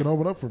 You guys yeah. can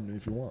open up for me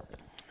if you want.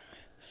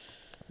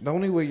 The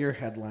only way you're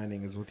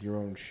headlining is with your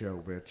own show,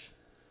 bitch.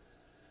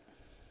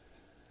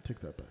 Take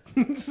that back.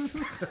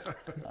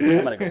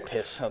 I'm gonna go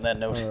piss on that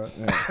note.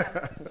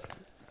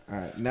 All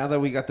right, now that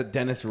we got the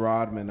Dennis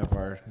Rodman of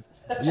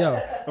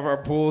our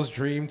Bulls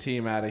dream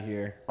team out of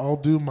here. I'll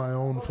do my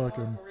own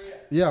fucking.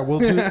 Yeah, we'll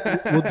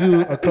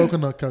do a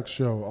Coconut Cuck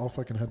show. I'll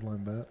fucking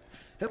headline that.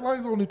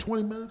 Headline's only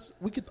 20 minutes.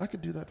 I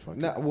could do that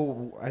fucking. No,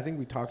 well, I think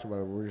we talked about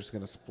it. We're just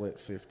gonna split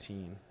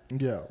 15.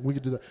 Yeah, we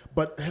could do that.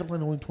 But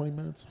headline only 20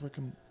 minutes.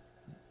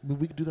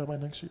 We could do that by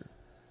next year.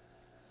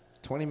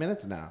 20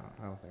 minutes? No,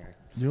 I don't think I.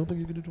 You don't think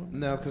you can do 20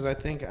 minutes? No, because I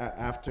think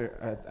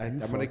after I'm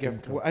gonna fucking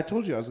get. cunt. Well, I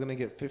told you I was gonna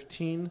get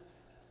 15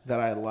 that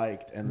I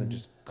liked, and then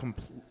just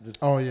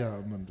Oh yeah,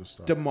 and then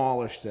just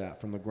demolish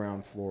that from the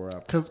ground floor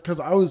up. Because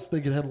I was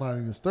thinking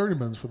headlining is 30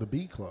 minutes for the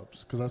B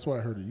clubs because that's what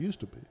I heard it used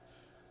to be.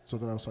 So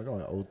then I was like, oh,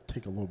 it will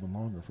take a little bit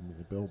longer for me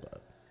to build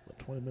that. But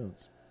 20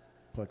 minutes,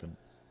 fucking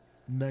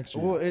next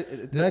year. Well,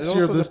 next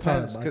year also this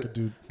depends, time I could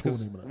do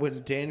 20 minutes.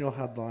 When Daniel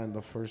headlined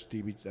the first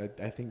DBG,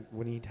 I think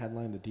when he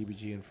headlined the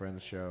DBG and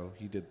Friends show,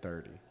 he did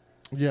 30.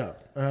 Yeah,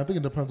 and I think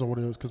it depends on what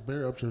it is because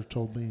Barry Upchurch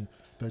told me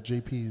that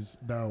JP's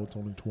now it's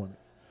only 20.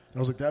 And I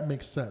was like, that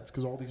makes sense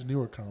because all these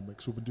newer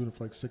comics who've been doing it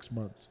for like 6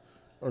 months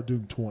are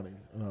doing 20.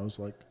 And I was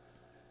like,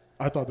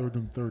 I thought they were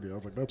doing 30. I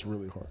was like, that's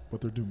really hard, but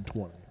they're doing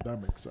 20.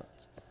 That makes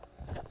sense.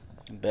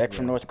 Back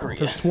from North Korea.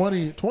 Because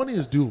 20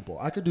 is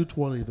doable. I could do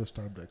 20 this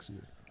time next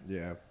year.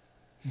 Yeah.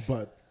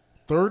 But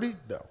 30,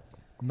 no.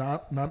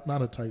 Not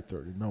a tight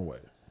 30. No way.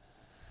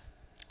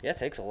 Yeah, it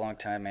takes a long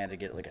time, man, to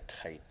get like a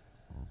tight,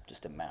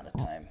 just amount of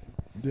time.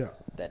 Yeah.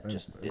 That And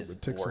just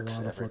it takes works a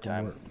lot of every fucking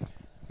time. work.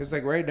 Because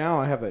like right now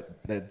I have a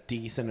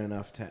decent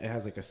enough. It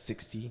has like a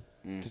 60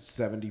 to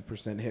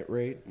 70% hit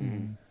rate,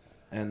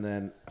 and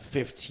then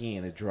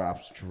 15 it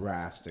drops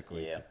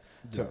drastically. Yeah.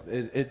 So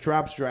it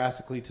drops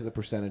drastically to the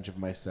percentage of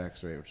my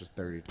sex rate, which is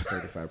 30 to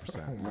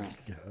 35%.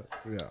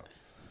 Yeah.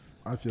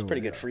 I feel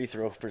Pretty good free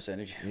throw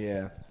percentage.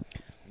 Yeah.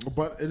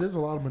 But it is a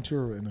lot of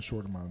material in a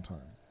short amount of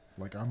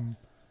time.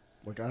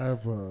 I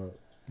have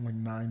like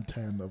 9,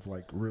 10 of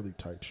like really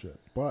tight shit.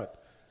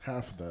 But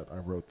half of that I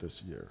wrote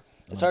this year.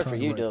 It's hard for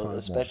you, Dill,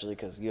 especially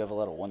because you have a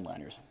lot of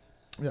one-liners.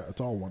 Yeah,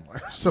 it's all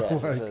one-liners. So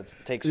so it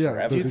takes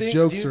forever. The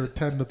jokes are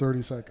 10 to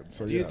 30 seconds.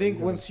 So do you think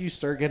once you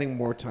start getting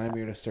more time,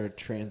 you're gonna start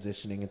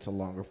transitioning into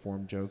longer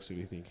form jokes, or do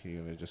you think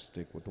you're gonna just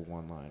stick with the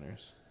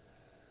one-liners?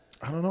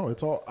 I don't know.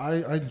 It's all I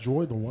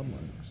enjoy the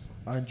one-liners.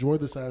 I enjoy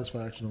the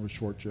satisfaction of a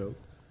short joke.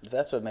 If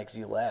that's what makes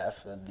you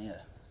laugh, then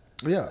yeah.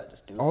 Yeah.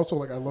 Just do it. Also,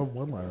 like I love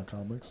one-liner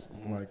comics.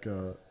 Like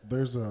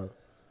there's a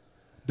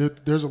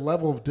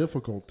level of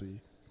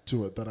difficulty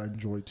to it that I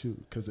enjoy too,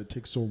 because it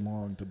takes so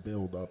long to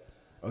build up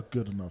a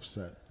good enough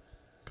set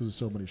because there's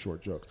so many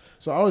short jokes.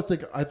 So I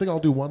think I'll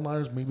do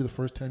one-liners maybe the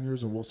first 10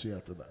 years, and we'll see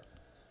after that.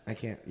 I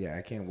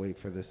can't wait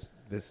for this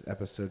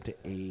episode to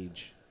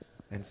age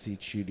and see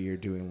Chudier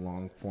doing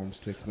long form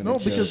 6-minute No,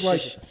 because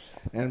jokes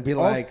and be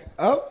like,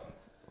 oh,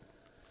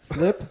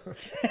 flip.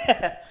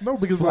 No,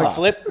 because Flop. like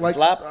Flip, like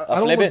flop, I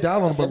don't flip look it,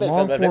 down on them, but flip it,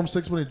 long flip it. form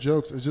 6-minute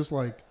jokes is just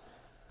like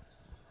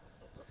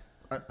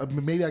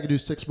maybe I could do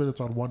 6 minutes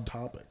on one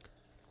topic.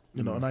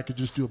 You know, and I could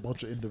just do a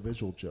bunch of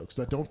individual jokes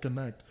that don't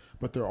connect,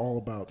 but they're all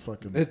about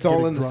fucking. It's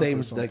all in the drunk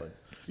same or something.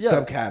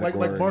 subcategory.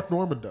 Like Mark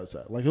Norman does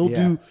that. Like he'll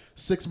do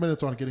 6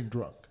 minutes on getting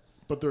drunk,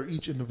 but they're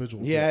each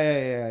individual.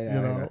 Yeah.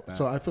 You know,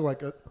 so I feel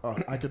like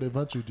I could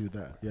eventually do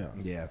that. Yeah.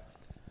 Yeah.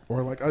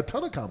 Or like a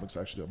ton of comics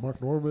actually do.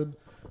 Mark Norman,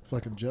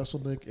 fucking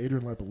Jesselnick,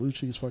 Adrian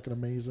Lapallucci is fucking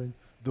amazing.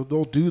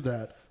 They'll do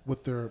that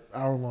with their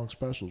hour-long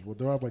specials where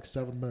they'll have like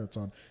 7 minutes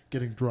on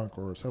getting drunk,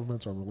 or 7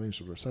 minutes on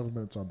relationships, or 7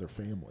 minutes on their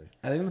family.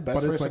 I think the best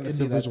But it's person like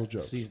to individual see that,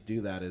 jokes. see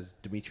do that is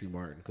Dimitri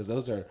Martin, because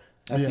that's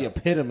the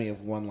epitome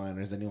of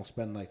one-liners, and he'll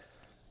spend like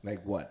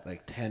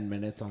 10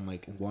 minutes on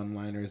like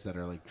one-liners that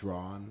are like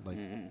drawn,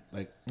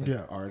 like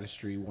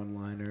artistry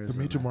one-liners.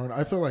 Dimitri Martin,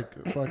 I feel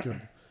like fucking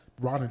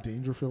Rodney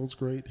Dangerfield's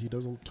great. He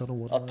does a ton of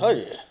one-liners. I'll tell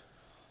you.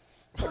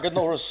 I get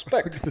no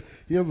respect.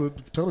 He has a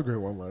ton of great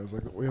one-liners.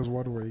 Like he has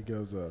one where he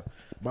goes,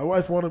 "My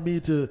wife wanted me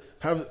to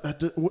have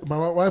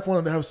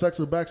sex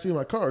in the backseat of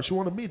my car. She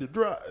wanted me to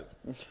drive."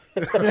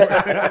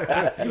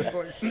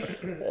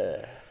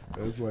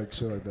 It's like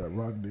shit like that.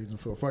 Rodney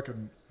Dangerfield,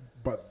 fucking.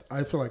 But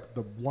I feel like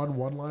the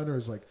one-liner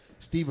is like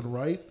Stephen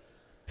Wright.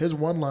 His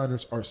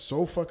one-liners are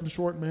so fucking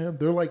short, man.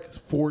 They're like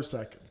 4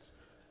 seconds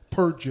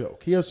per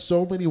joke. He has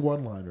so many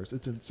one-liners.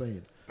 It's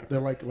insane. They're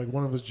like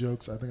one of his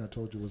jokes, I think I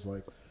told you, was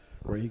like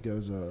where he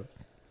goes,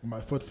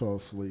 "My foot fell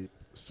asleep,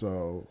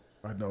 so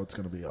I know it's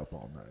gonna be up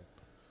all night."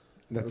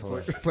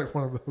 It's like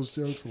one of those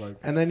jokes. Like,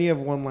 and then you have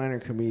one-liner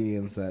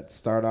comedians that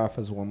start off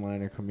as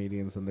one-liner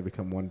comedians, and they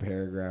become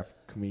one-paragraph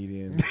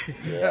comedians.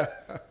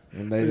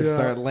 And they just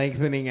start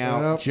lengthening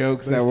out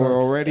jokes that were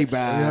already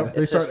bad.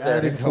 They start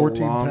adding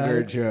 14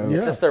 longer tags. jokes.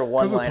 It's just their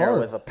one-liner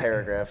with a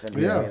paragraph in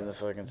between the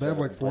fucking. They have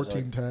like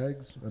 14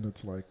 tags, and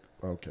it's like,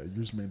 okay,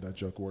 you just made that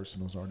joke worse,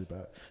 and it was already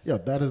bad. Yeah,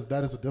 that is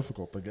a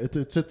difficult thing.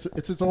 It's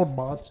its own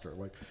monster.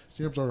 Like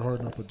stand-ups are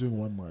hard enough, but doing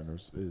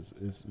one-liners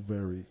is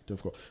very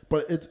difficult.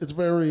 But it's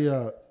very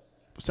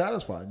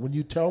satisfying when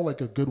you tell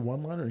like a good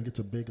one-liner and gets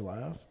a big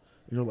laugh.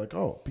 And you're like,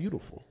 oh,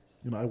 beautiful.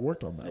 You know, I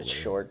worked on that. It's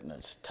short and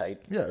it's tight.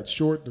 Yeah, it's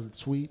short and it's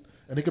sweet,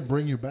 and it can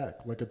bring you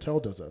back. Like Attell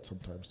does that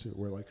sometimes too,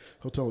 where like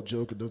he'll tell a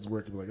joke, it doesn't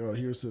work, and be like, oh,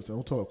 here's this, and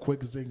he'll tell a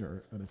quick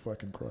zinger, and it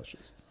fucking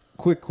crushes.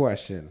 Quick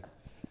question: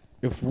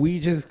 if we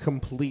just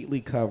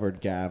completely covered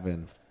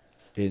Gavin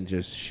in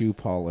just shoe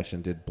polish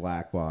and did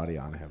black body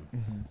on him,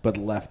 but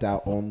left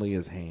out only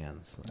his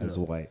hands as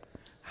white,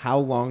 how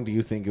long do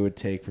you think it would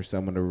take for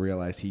someone to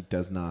realize he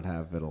does not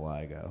have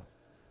vitiligo?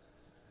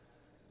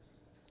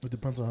 It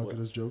depends on how good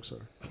his jokes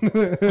are.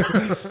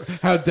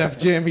 How Def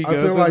Jam he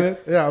goes with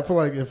it? Yeah, I feel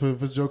like if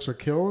his jokes are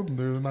killing,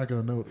 they're not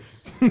going to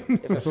notice. I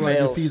feel like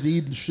if he's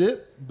eating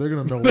shit, they're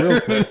going to know real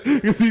quick.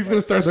 Because he's going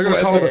to start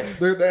sweating.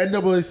 The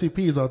NAACP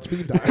is on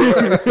speed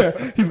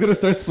dial. He's going to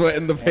start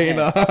sweating the paint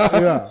off.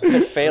 Yeah. If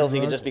it fails, he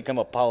can just become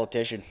a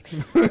politician.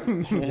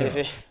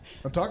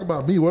 And talk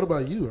about me. What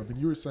about you? I mean,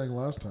 you were saying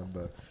last time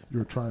that you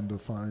were trying to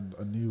find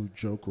a new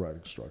joke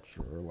writing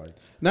structure, or like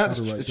not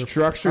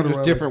structure,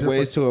 just different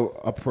ways to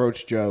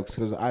approach jokes.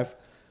 Because I've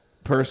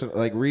personally,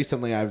 like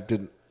recently, I've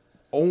done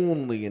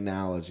only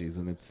analogies,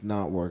 and it's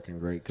not working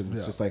great because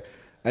it's just like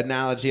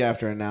analogy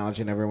after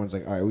analogy, and everyone's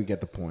like, "All right, we get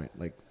the point."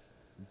 Like,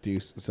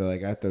 so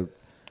like I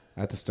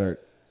have to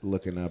start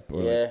looking up,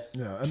 or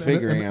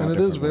figuring out. And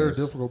it is very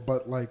difficult,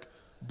 but like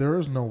there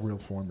is no real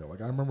formula.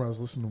 Like I remember I was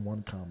listening to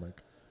one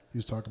comic. He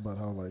was talking about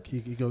how like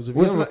he goes.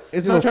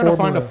 It's not trying to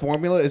find a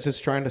formula. It's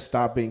just trying to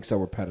stop being so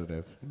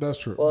repetitive. That's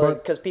true. Well,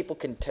 because people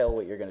can tell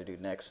what you're going to do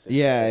next.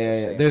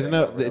 Yeah. There's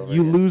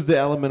you lose the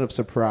element of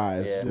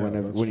surprise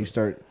when you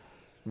start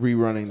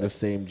rerunning the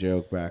same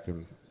joke back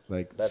and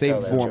like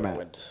same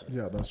format.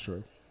 Yeah, that's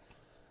true.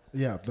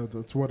 Yeah,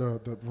 that's what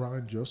the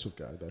Ryan Joseph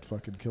guy, that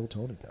fucking Kill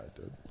Tony guy,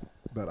 did.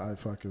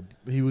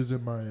 He was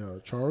in my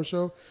Charo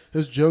show.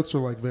 His jokes are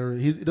like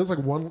he does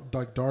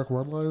like dark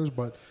one-liners,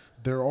 but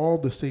they're all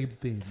the same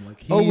theme.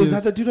 Like was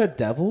that the dude at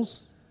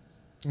Devils?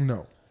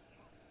 No,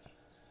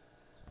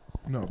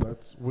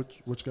 that's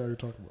which guy you're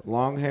talking about?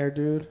 Long hair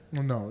dude?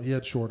 No, he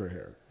had shorter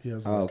hair. He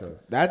has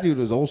that dude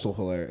was also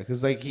hilarious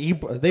because like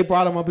they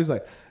brought him up. He's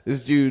like,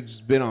 this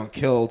dude's been on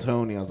Kill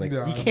Tony. I was like,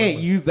 you can't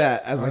use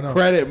that as a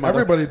credit.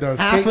 Everybody does.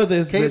 Half of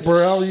this. Kate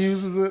Burrell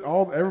uses it.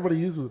 Everybody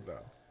uses it now.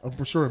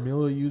 I'm sure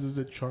Emilio uses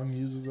it. Chung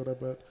uses it. I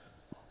bet.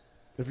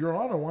 If you're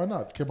on it, why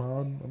not? Come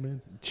on. I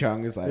mean,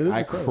 Chung is like,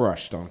 I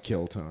crushed on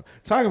Kill Tony.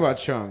 Talk about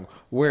Chung.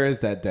 Where is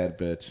that dead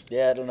bitch?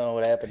 Yeah, I don't know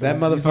what happened. That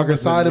motherfucker he's on the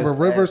side of a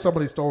river.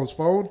 Somebody stole his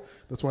phone.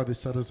 That's why they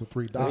sent us the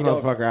 3 dollars. This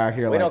motherfucker out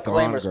here. We like don't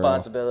claim Gone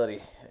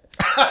responsibility.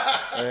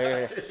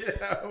 Yeah,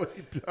 we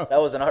don't. That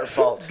wasn't our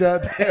fault.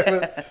 God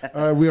damn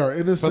it. We are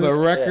innocent. For the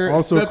record,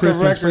 also set Chris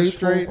the is record faithful.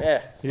 straight.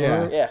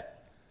 Yeah.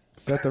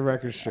 Set the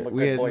record straight.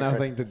 We had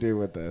nothing to do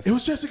with this. It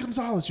was Jesse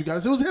Gonzalez, you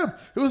guys. It was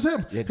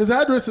him. Yeah. His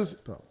address is.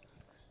 No.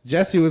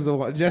 Jesse was the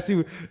one.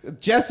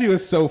 Jesse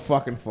was so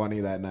fucking funny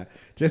that night.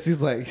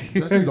 Jesse's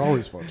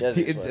always funny.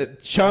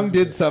 Chung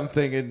did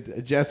something,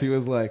 and Jesse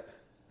was like,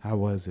 "How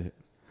was it?"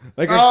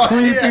 Like a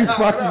creepy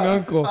fucking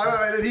uncle. I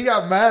know, and he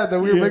got mad that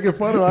we were making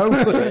fun of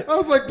him. I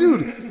was like,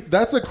 dude,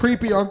 that's a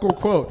creepy uncle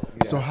quote.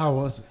 Yeah. So how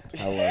was it?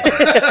 How was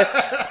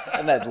it?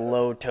 And that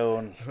low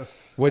tone.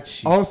 What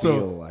she also,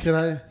 feel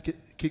like?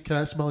 Can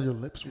I smell your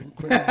lips real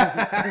quick?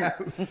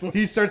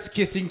 He starts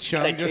kissing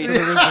Chung just for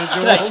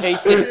Can I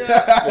taste it?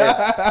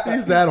 Yeah.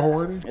 He's that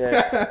horny.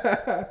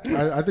 Yeah.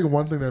 I think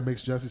one thing that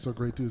makes Jesse so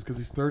great too is because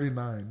he's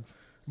 39,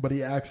 but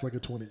he acts like a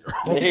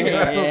 20-year-old.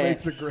 That's what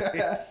makes it great.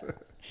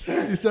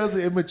 He says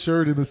the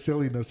immaturity and the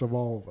silliness of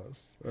all of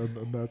us,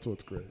 and that's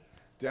what's great.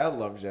 Dude, I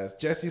love Jess.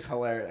 Jesse's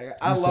hilarious.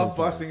 I love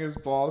busting his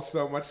balls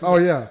so much. Oh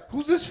yeah.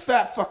 Who's this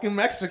fat fucking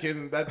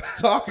Mexican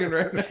that's talking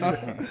right now?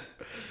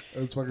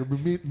 It's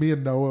fucking me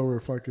and Noah were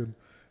fucking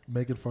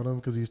making fun of him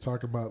because he's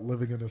talking about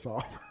living in his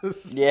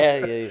office.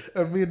 Yeah.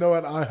 And me and Noah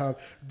and IHOP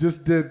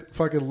just did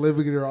fucking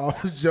living in your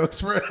office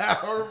jokes for an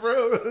hour,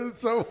 bro. It was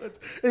so much.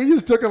 And he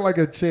just took it like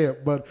a champ,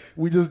 but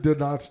we just did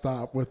not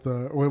stop with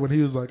when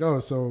he was like, oh,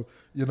 so,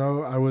 you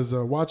know, I was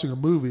watching a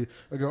movie.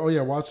 I go, oh,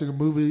 yeah, watching a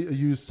movie.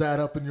 You sat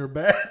up in your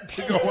bed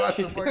to go watch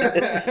a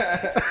fucking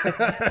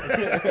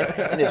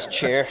in his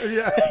chair.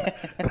 Yeah.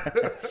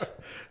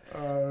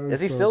 Is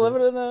he still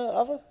living in the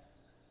office?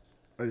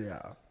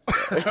 Yeah.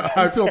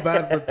 I feel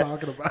bad for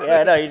talking about it. Yeah,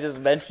 I know. You just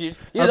mentioned.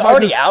 He's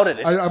already outed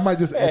it. I might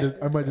just edit.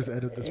 I might just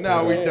edit this.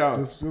 No, we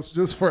don't.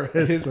 Just for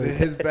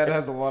his bed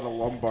has a lot of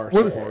lumbar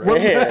support.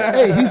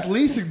 Hey, he's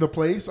leasing the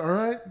place. All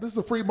right, this is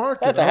a free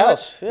market. That's a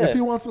house. Yeah. If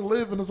he wants to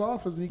live in his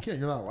office, then he can.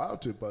 You're not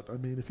allowed to, but I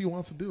mean, if he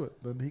wants to do it,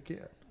 then he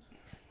can.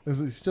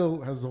 He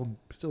still has his own.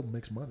 Still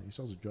makes money. He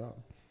still has a job.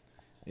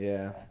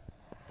 Yeah.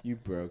 You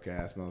broke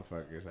ass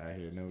motherfuckers out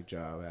here, no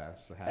job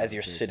ass. As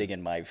you're sitting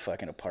in my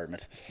fucking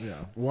apartment. Yeah.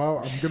 Well,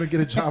 I'm gonna get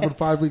a job in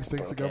 5 weeks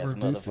thanks to Governor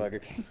Ducey.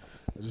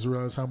 I just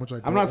realized how much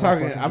I'm not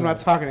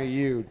talking to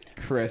you,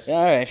 Chris.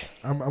 All right.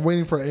 I'm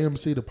waiting for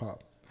AMC to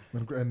pop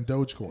and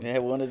Dogecoin. Yeah,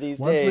 one of these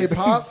days. Once they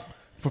pop,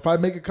 if I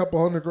make a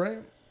couple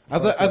 $100,000. I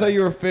thought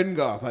you were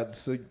Fingoth.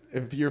 So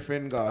if you're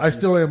Fingoth, I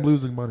still am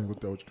losing money with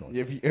Dogecoin.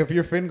 If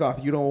you're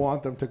Fingoth, you don't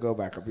want them to go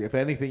back up. If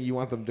anything, you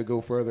want them to go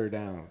further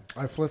down.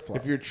 I flip flop.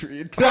 If you're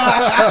you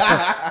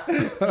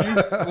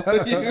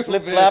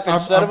flip flop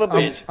and son of a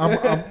bitch.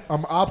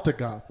 I'm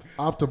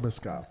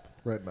Optimist goth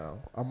right now.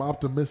 I'm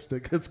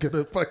optimistic it's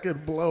gonna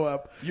fucking blow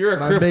up. You're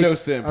a crypto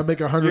simp. I make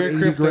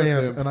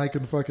 $180,000 and I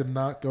can fucking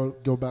not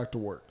go back to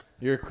work.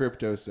 You're a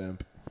crypto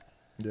simp.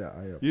 Yeah,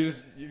 I am. You're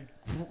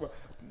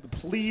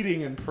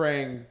pleading and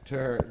praying to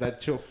her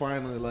that she'll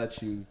finally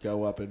let you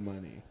go up in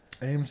money.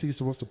 AMC is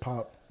supposed to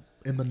pop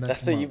in the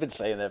next month. You've been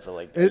saying that for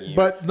like a year.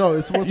 But no,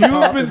 it's supposed to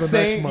pop in the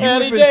next month.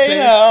 Any day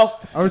now.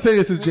 I was saying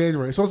this is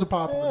January. It's supposed to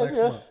pop in the next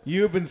month.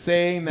 You've been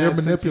saying that. They're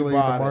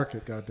manipulating the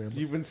market, goddamn.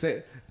 You've been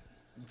saying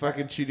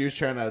fucking cheaters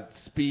trying to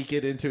speak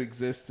it into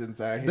existence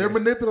out here. They're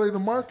manipulating the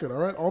market, all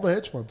right? All the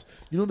hedge funds.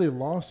 You know they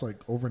lost like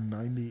over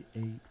 98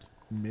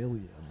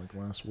 million like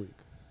last week.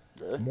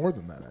 Really? More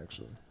than that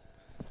actually.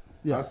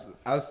 Yeah,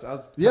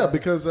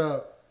 because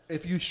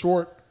if you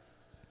short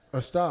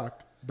a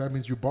stock, that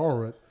means you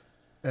borrow it,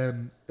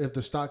 and if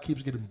the stock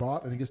keeps getting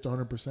bought and it gets to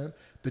 100%,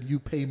 then you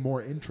pay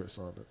more interest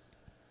on it,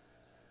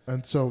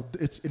 and so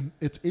it's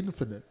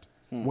infinite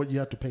what you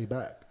have to pay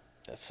back.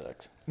 That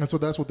sucks. And so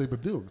that's what they've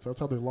been doing. So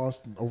that's how they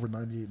lost over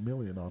 98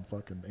 million on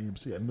fucking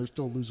AMC, and they're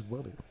still losing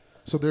money.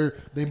 So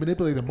they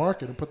manipulate the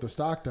market and put the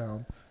stock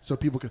down so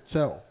people could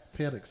sell.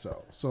 Panic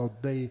sell, so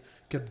they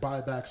can buy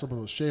back some of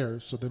those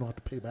shares, so they don't have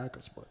to pay back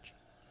as much.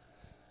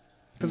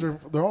 Because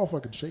they're all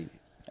fucking shady.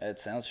 It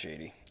sounds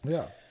shady.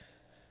 Yeah.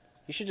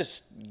 You should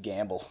just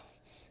gamble.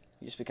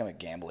 You just become a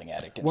gambling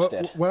addict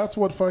instead. Well, that's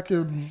what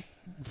fucking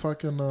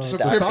stock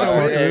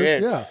market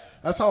is. Yeah,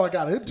 that's how I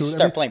got into it.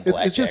 Start playing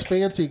blackjack. It's just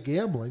fancy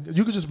gambling.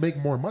 You could just make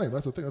more money.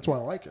 That's the thing. That's why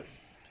I like it.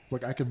 It's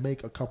like I can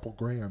make a couple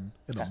grand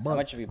in a month. How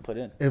much have you put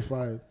in? If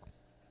I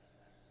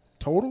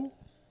total.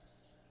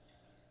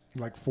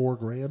 Like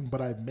 $4,000,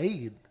 but I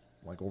made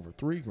like over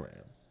 $3,000,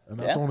 and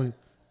that's only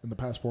in the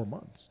past 4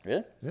 months.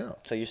 Really? Yeah.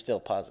 So you're still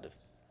positive?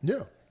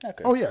 Yeah.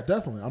 Okay. Oh yeah,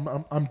 definitely.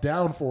 I'm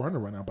down 400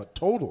 right now, but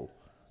total,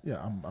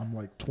 yeah, I'm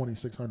like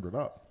 2,600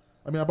 up.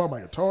 I mean, I bought my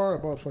guitar, I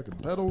bought fucking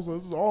pedals.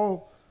 This is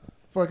all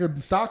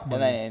fucking stock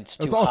money. And then it's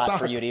too all hot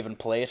stocks. for you to even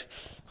play it.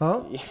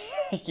 Huh?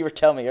 You were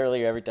telling me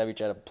earlier every time you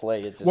try to play,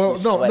 it's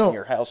just sweat in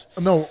your house.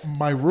 No,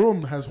 my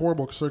room has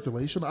horrible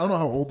circulation. I don't know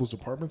how old those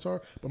apartments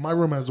are, but my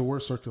room has the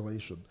worst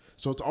circulation.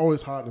 So it's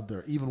always hot in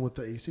there, even with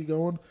the AC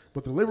going.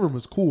 But the living room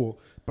is cool,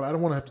 but I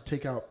don't want to have to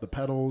take out the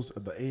pedals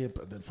and the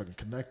amp and then fucking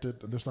connect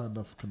it. And there's not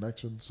enough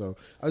connection. So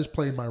I just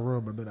play in my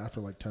room, and then after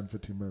like 10,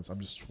 15 minutes,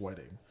 I'm just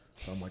sweating.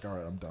 So I'm like, all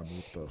right, I'm done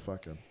with the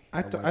fucking.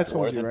 I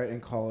told you, right?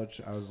 In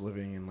college, I was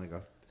living in like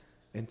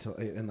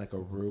a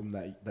room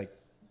that like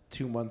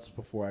 2 months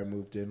before I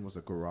moved in was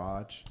a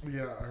garage.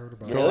 Yeah, I heard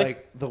about it. So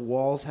like the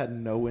walls had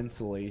no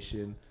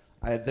insulation.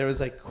 There was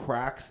like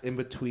cracks in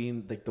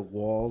between like the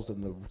walls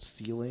and the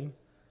ceiling.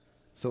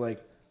 So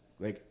like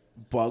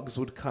bugs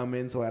would come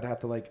in. So I had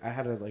to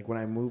when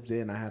I moved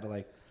in, I had to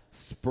like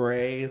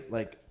spray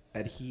like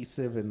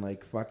adhesive and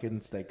like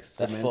fucking like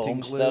cementing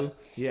glue. Stuff.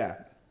 Yeah,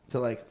 to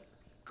like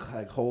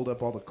hold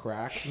up all the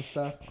cracks and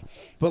stuff.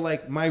 But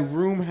like my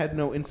room had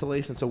no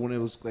insulation. So when it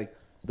was like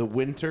the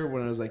winter,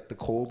 when it was like the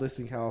coldest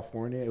in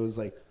California, it was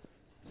like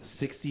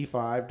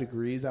 65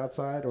 degrees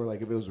outside, or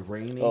like if it was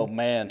raining. Oh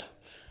man,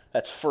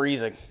 that's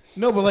freezing.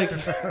 No, but like,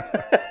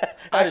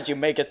 how did you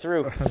make it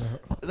through?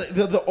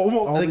 The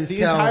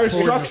entire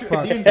structure.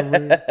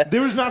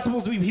 There was not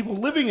supposed to be people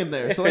living in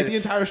there, so like the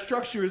entire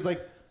structure is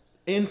like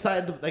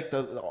inside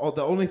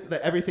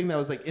everything that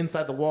was like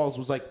inside the walls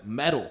was like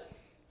metal.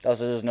 Oh,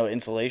 so there's no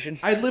insulation?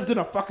 I lived in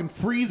a fucking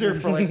freezer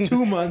for like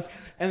 2 months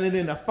and then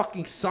in a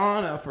fucking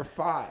sauna for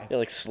 5. You're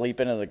like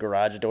sleeping and the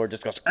garage door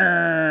just goes...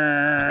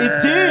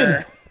 It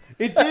did!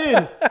 It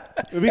did!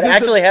 It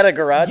actually had a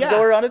garage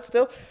door on it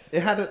still?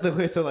 It had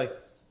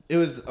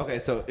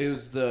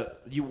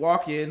you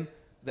walk in,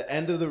 the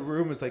end of the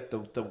room is like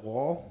the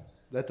wall,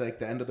 that's like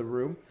the end of the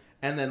room,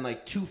 and then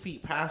like 2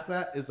 feet past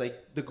that is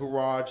like the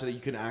garage that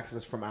you can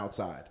access from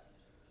outside.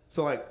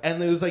 So like,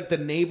 and it was like the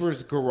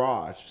neighbor's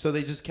garage. So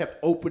they just kept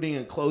opening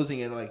and closing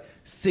it at like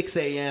 6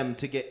 a.m.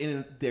 to get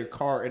in their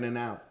car in and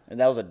out. And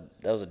that was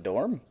a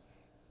dorm?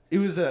 It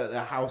was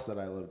a house that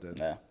I lived in.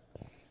 Yeah.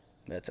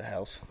 That's a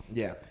house.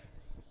 Yeah.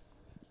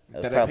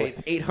 That I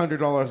paid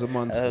 $800 a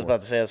month for. I was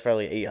about to say that's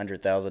probably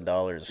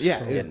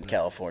 $800,000 in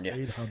California.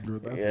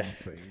 $800,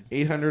 that's insane.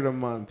 $800 a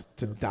month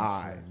to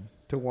die,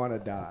 to want to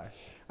die.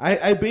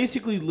 I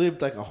basically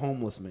lived like a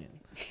homeless man.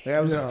 Like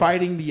I was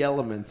fighting the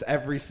elements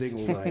every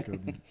single night.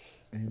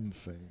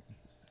 Insane.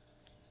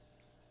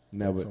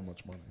 No, but so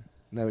much money.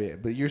 No, yeah,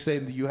 but you're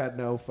saying that you had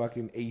no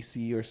fucking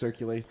AC or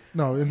circulation?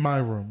 No, in my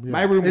room. Yeah.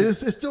 My room. It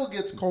still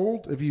gets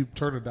cold if you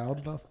turn it down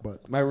enough,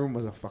 but my room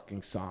was a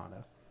fucking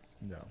sauna.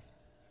 No.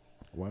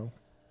 Well,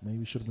 maybe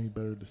you should have made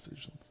better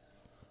decisions.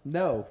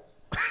 No.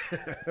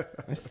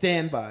 I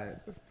stand by it.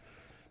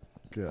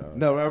 God.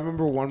 No, I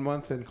remember 1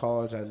 month in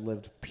college I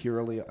lived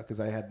purely because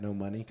I had no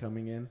money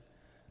coming in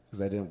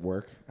because I didn't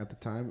work at the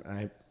time.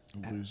 And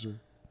loser.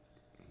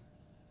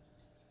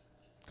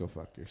 Go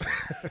fuck yourself.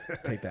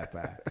 Take that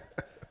back.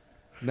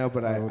 No,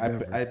 but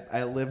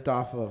I lived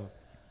off of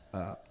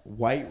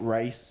white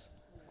rice,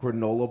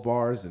 granola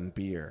bars, and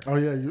beer. Oh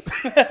yeah,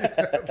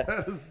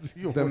 that is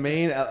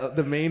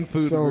the main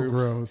food. So groups.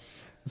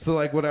 Gross. So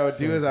like what I would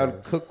do is I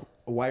would cook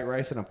white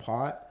rice in a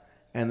pot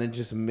and then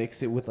just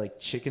mix it with like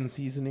chicken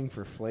seasoning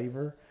for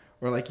flavor,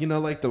 or like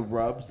like the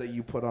rubs that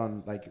you put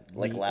on like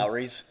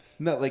Lowry's.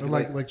 No,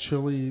 like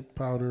chili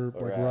powder,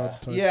 like rub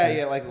type. Yeah, thing.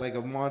 yeah, like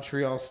a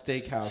Montreal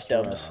steakhouse.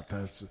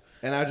 Stubbs.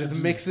 And I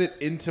just mix it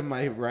into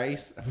my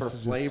rice for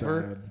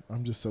flavor.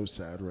 I'm just so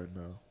sad right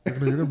now.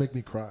 You're gonna make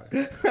me cry.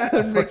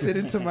 Mix it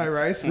into my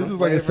rice. This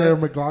is like a Sarah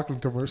McLachlan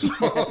commercial.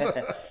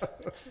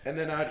 And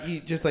then I'd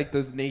eat just like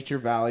those Nature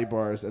Valley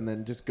bars, and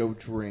then just go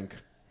drink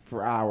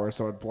for hours,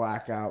 so I'd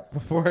black out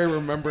before I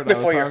remembered.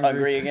 Before you're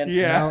hungry again.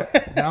 Yeah.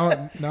 Now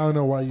I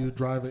know why you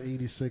drive at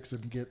 86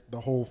 and get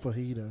the whole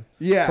fajita.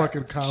 Yeah.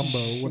 Fucking combo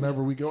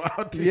whenever we go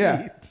out to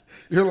eat.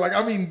 You're like,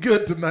 I'm eating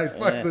good tonight.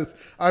 Fuck this.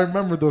 I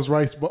remember those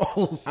rice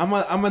bowls. I'm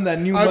on that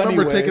new money I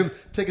remember wave.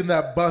 taking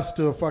that bus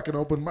to a fucking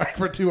open mic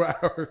for 2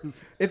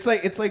 hours. It's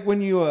like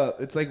when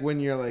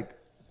you're like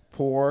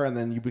poor and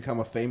then you become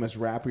a famous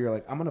rapper. You're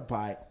like, I'm gonna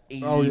buy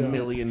 $80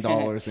 million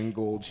in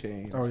gold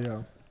chains. Oh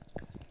yeah.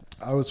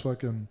 I was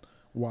fucking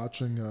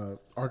watching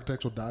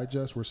Architectural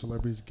Digest where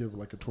celebrities give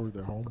like a tour of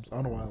their homes. I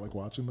don't know why I like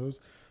watching those.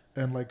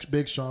 And like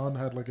Big Sean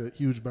had like a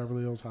huge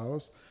Beverly Hills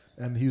house,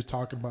 and he was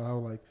talking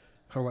about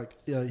how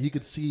he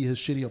could see his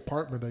shitty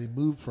apartment that he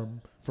moved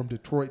from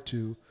Detroit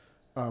to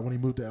when he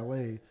moved to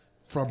LA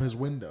from his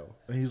window.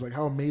 And he's like,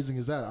 how amazing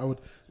is that? I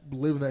would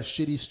live in that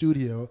shitty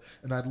studio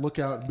and I'd look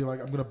out and be like,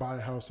 I'm gonna buy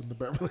a house in the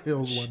Beverly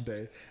Hills one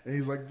day. And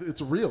he's like,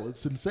 it's real,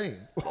 it's insane.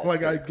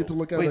 Like I get to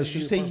look out. Wait, that did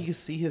you say you could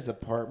see his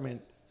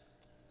apartment?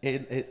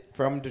 His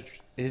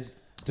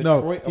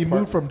Detroit apartment? He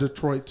moved from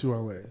Detroit to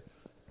LA,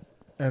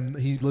 and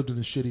he lived in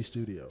a shitty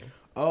studio.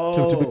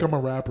 Oh, to become a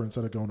rapper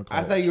instead of going to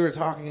college. I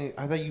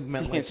thought you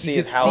meant like see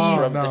his house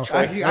from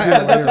Detroit.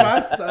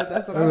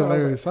 That's what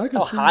I said.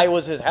 How high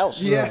was his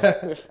house?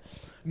 Yeah.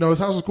 No, his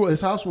house was cool.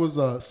 His house was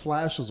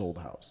Slash's old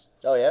house.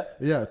 Oh yeah.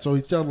 Yeah, so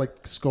he's got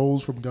like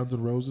skulls from Guns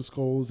N' Roses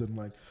skulls and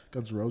like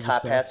Guns N' Roses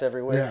Top stuff. hats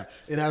everywhere.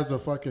 Yeah, it has a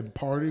fucking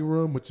party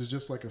room, which is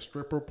just like a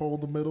stripper pole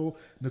in the middle,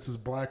 and it's this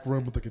black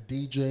room with like a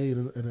DJ,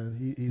 and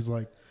then he's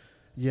like,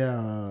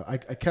 yeah, I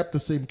kept the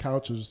same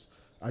couches.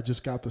 I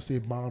just got the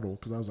same model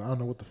because I don't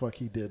know what the fuck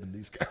he did in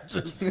these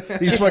couches.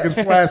 He's fucking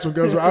Slash from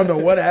Guns N' Roses. I don't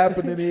know what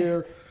happened in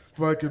here.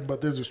 Fucking,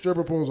 but there's a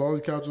stripper poles, all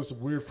these couches, some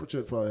weird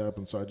shit probably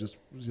happened. So I just,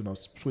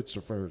 switched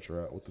the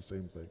furniture out with the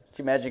same thing.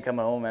 Can you imagine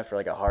coming home after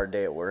like a hard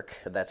day at work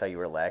and that's how you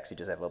relax? You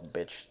just have a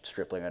bitch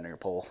stripling under your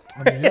pole.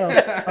 I mean,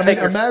 yeah. I mean,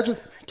 imagine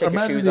the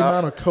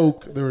off. amount of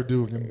coke they were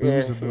doing and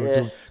booze they were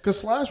doing. Because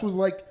Slash was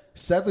like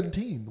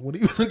 17 when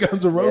he was in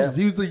Guns N' Roses.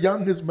 Yeah. He was the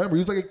youngest member. He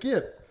was like a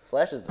kid.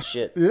 Slash is the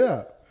shit.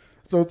 Yeah.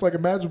 So it's like,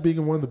 imagine being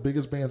in one of the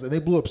biggest bands, and they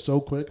blew up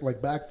so quick.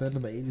 Like back then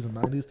in the 80s and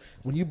 90s,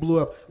 when you blew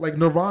up, like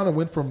Nirvana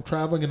went from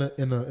traveling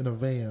in a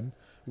van,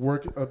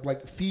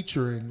 like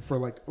featuring for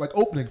like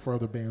opening for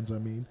other bands. I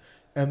mean,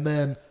 and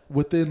then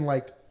within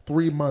like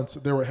 3 months,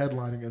 they were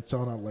headlining and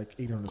selling out like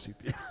 800 seat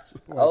theaters.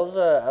 Like,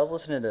 I was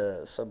listening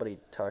to somebody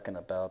talking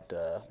about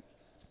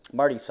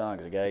Marty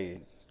Songs, a guy who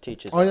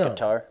teaches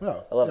guitar.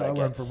 Yeah, I love that I guy.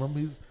 learned from him.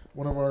 He's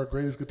one of our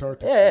greatest guitar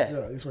teachers.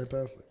 Yeah. He's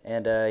fantastic.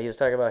 And he was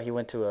talking about he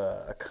went to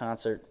a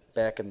concert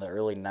back in the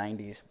early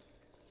 90s,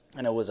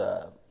 and it was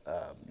a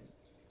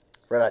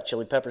Red Hot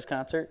Chili Peppers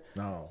concert.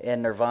 Oh.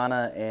 And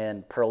Nirvana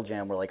and Pearl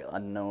Jam were like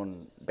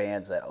unknown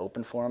bands that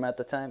opened for him at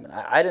the time. And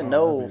I didn't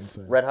know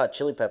Red Hot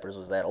Chili Peppers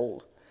was that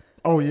old.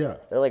 Oh, yeah.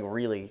 They're like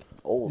really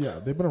old. Yeah,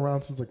 they've been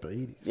around since like the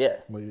 80s. Yeah.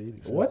 Late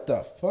 80s. What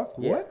the fuck?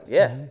 Yeah. What?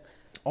 Yeah. Mm-hmm.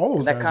 All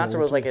those And that guys are concert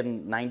old, was like too.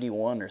 in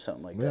 91 or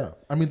something like Yeah. that.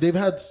 I mean, they've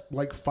had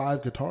like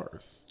 5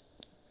 guitars.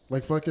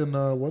 Like fucking,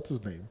 what's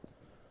his name?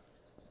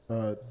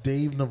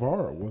 Dave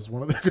Navarro was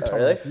one of their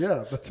guitarists. really?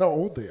 Yeah, that's how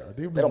old they are. Dave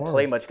They Navarro. don't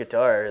play much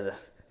guitar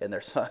in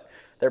their song.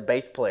 Their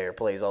bass player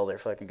plays all their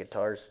fucking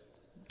guitars.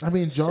 I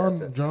mean, John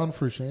Shut up.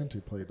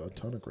 Frusciante played a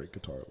ton of great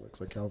guitar licks,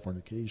 like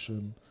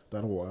Californication.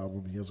 That whole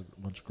album, he has a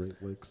bunch of great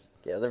licks.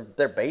 Yeah,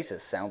 their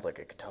bassist sounds like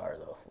a guitar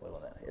though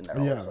in their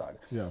old songs.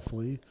 Yeah,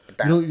 Flea.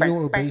 You know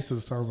what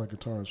bassist sounds like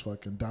guitar is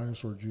fucking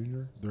Dinosaur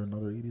Jr. They're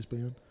another 80s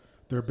band.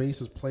 Their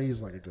bassist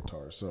plays like a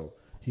guitar, so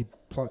he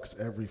plucks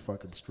every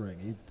fucking string.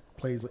 He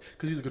plays like,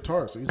 because he's a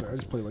guitarist, so he's like, I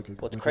just play like a.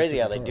 Well, it's like crazy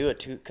a how they guitar. do it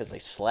too, because they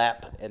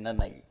slap and then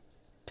they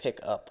pick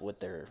up with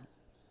their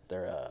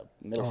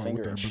middle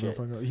finger with and their middle shit.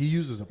 finger. He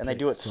uses a And they pick,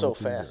 do it so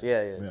it's easier. fast.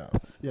 Yeah.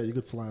 Yeah, you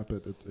could slap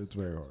it. It's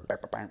very hard. Bang,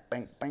 bang,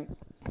 bang, bang.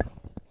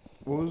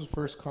 What was the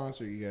first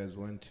concert you guys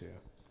went to?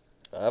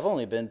 I've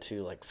only been to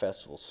like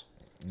festivals.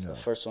 So Yeah. the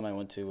first one I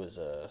went to was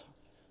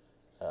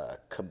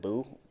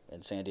Kaboo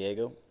in San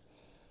Diego.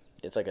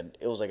 It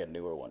was like a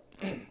newer one.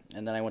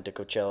 And then I went to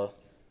Coachella.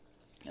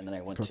 And then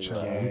I went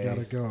Coachella, we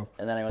gotta go.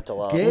 and then I went to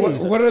Gay.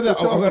 What are the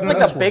Coachella's like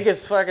best the one.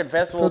 biggest fucking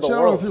festival in the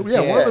Coachella's, world. yeah,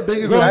 one of the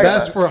biggest and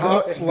best for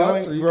hot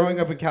sluts. Are you Growing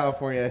kidding? up in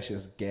California, that's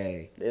just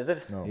gay. Is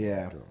it? No,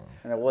 Yeah.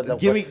 And what,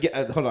 Give me,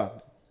 what's- hold on.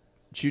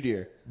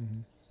 Chudier.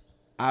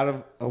 Out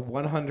of a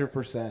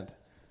 100%,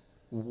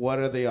 what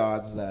are the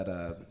odds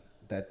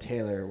that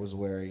Taylor was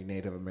wearing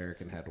Native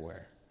American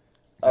headwear?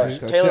 Oh,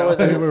 Coachella.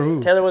 Taylor who?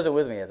 Taylor wasn't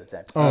with me at the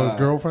time. Oh, his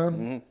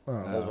girlfriend. That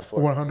was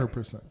before.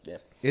 100%. Yeah.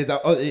 Is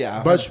that? Oh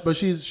yeah. But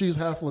she's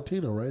half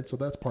Latino, right? So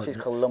that's part. She's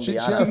of it. Colombiana.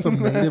 She has some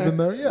native in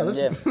there. Yeah, there's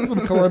Yeah. some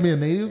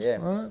Colombian natives. Yeah.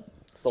 All right.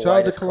 It's the Shout out to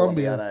whitest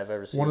Colombia. Colombiana I've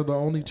ever seen. One of the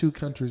only 2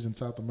 countries in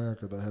South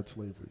America that had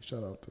slavery.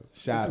 Shout out to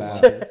Shout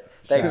out. Thanks,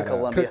 Shout out.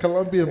 Colombia.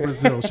 Colombia and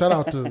Brazil. Shout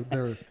out to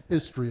their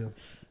history of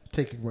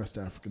taking West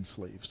African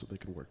slaves so they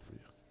could work for you.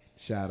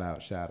 Shout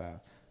out. Shout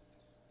out.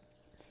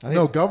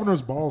 No,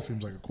 Governor's Ball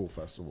seems like a cool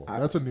festival.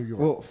 That's in New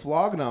York. Well,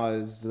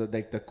 Flogna is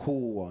the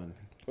cool one.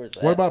 Where's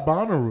that? What about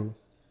Bonnaroo?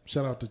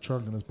 Shout out to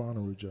Trunk and his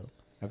Bonnaroo joke.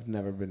 I've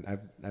never been.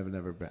 I've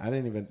never been. I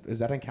didn't even. Is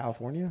that in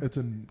California? It's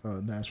in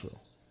Nashville.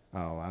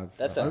 Oh,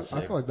 That sounds I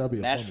sick. feel like that'd be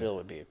a fun Nashville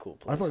would be a cool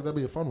place. I feel like that'd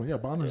be a fun one. Yeah,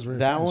 Bonnaroo's very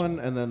that famous one,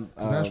 and then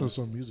 'Cause Nashville's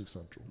so music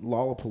central.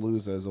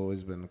 Lollapalooza has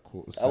always been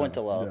cool. I went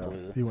to Yeah,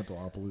 Lollapalooza. he went to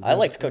Lollapalooza. I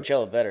liked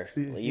Coachella better.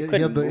 He, You he had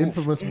couldn't the move.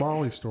 infamous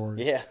Molly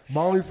story. Yeah.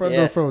 Molly Friend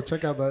Yeah. or Foe.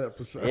 Check out that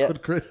episode. Yeah.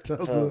 Chris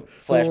tells So, a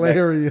flashback.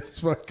 hilarious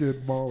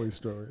fucking Molly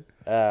story.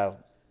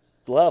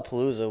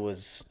 Lollapalooza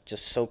was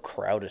just so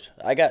crowded.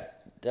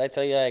 Did I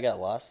tell you I got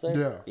lost there?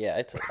 Yeah.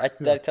 Yeah.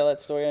 Did I tell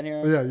that story on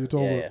here? Yeah, you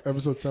told Yeah, it.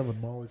 Episode 7,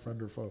 Molly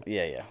Friend or Foe.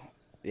 Yeah.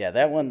 Yeah,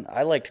 that one,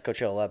 I liked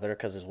Coachella a lot better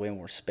because there's way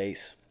more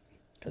space.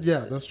 'Cause Yeah,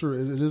 it's- that's true.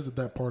 It is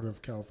that part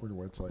of California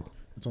where it's like,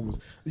 it's almost,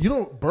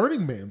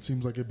 Burning Man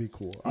seems like it'd be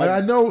cool. I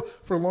know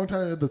for a long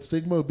time I had that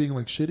stigma of being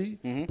like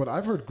shitty, but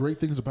I've heard great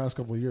things the past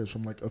couple of years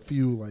from like a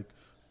few like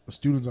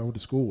students I went to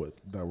school with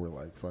that were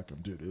like, fucking,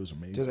 dude, it was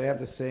amazing. Do they have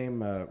the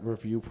same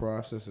review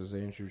process as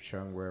Andrew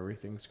Chung, where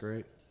everything's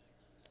great?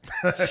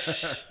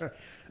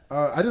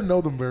 I didn't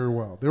know them very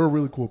well. They were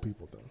really cool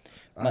people, though.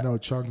 I know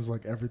Chung's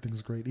like,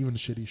 everything's great. Even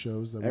shitty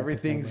shows.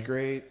 Everything's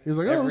great. He was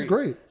like, it was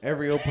great.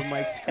 Every open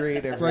mic's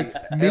great. It's like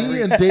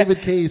me and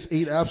David Case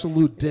ate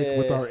absolute dick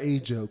with our A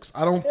jokes.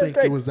 I don't think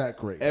it was that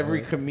great.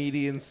 Every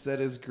comedian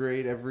set is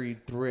great. Every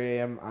 3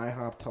 a.m.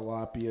 IHOP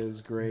tilapia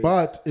is great.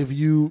 But if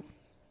you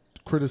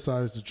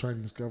criticize the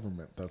Chinese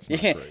government, that's not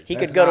great. He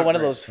That's could go to not one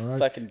of great. those All right?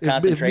 fucking If me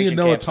concentration and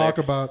Noah camps. talk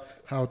there. about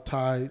how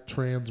Thai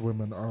trans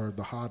women are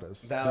the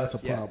hottest, that's a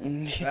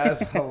problem.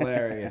 That's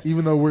hilarious.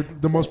 Even though we're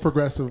the most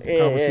progressive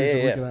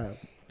conversation we could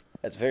have.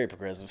 That's very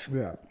progressive.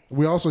 Yeah.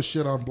 We also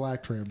shit on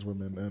black trans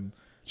women, and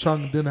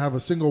Chung didn't have a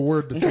single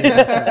word to say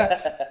about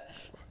that.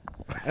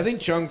 I think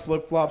Chung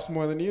flip flops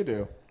more than you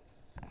do.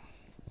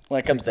 When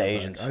it comes to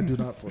Asians. I do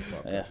not flip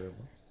flop. Yeah.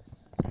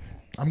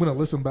 I'm going to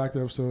listen back to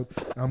the episode.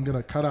 I'm going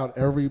to cut out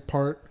every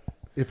part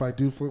if I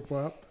do flip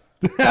flop.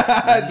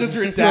 Just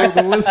So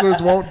the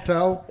listeners won't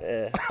tell.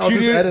 I'll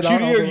just edit out all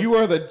Junior, the-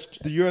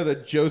 you are the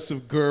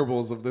Joseph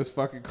Goebbels of this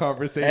fucking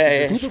conversation.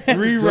 Hey. Just Who the fuck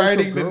is rewriting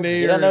Joseph the Goebbels?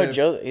 narrative. You don't know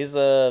Joe? He's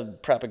the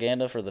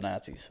propaganda for the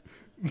Nazis.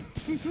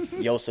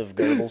 Joseph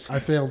Goebbels. I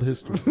failed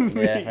history.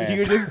 Yeah,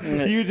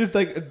 you would just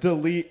like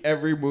delete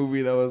every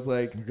movie that was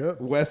like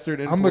Good. Western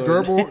I'm the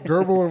influence.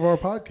 Gerbil of our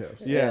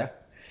podcast. Yeah.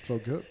 So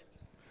good.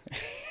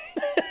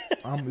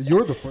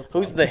 You're the flip flop.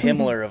 Who's the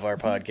Himmler of our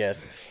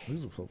podcast?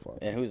 Who's the flip flop?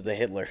 And who's the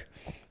Hitler?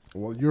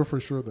 Well, you're for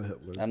sure the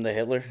Hitler. I'm the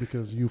Hitler.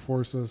 Because you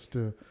force us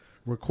to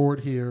record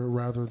here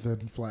rather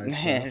than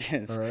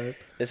Flagstaff. All right.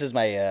 This is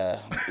my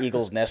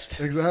eagle's nest.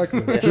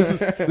 Exactly.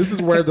 This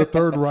is where the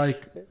Third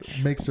Reich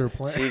makes their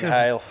plans. Sieg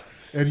Heil.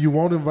 And you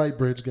won't invite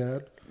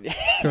Bridgegad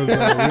because we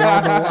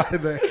all know why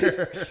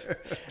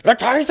there.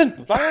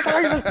 Tyson!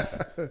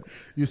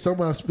 You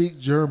somehow speak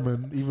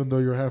German even though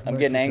you're half I'm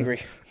Mexican. getting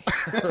angry.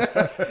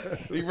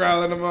 We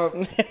riling him up.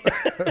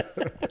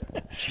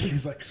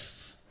 He's like,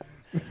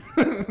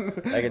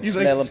 I can He's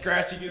smell like him.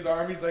 scratching his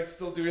arm. He's like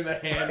still doing the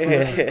hand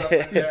motions up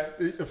and down.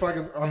 if I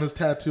can, on his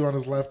tattoo on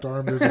his left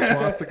arm, there's a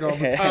swastika on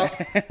the top.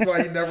 That's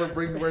why he never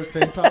wears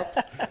tank tops.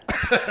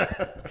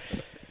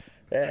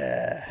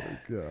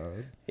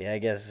 God. Yeah, I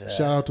guess.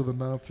 Shout out to the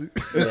Nazis.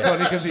 It's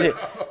funny because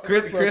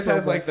Chris so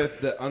has funny. like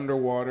the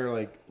underwater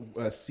like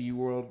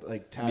SeaWorld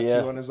like tattoo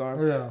Yeah. on his arm.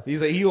 Oh, yeah.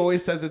 He's like he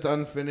always says it's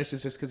unfinished.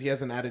 It's just because he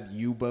hasn't added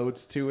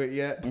U-boats to it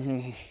yet.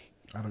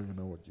 I don't even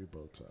know what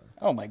U-boats are.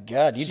 Oh my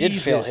God, you did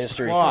fail Jesus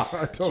history. fuck.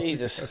 I told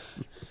Jesus.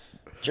 you.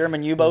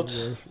 German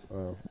U-boats, Yes.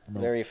 Oh, no.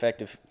 very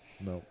effective.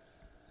 No.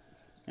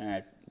 All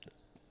right.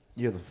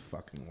 You're the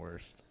fucking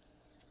worst.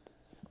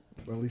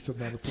 At least I'm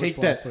not a Take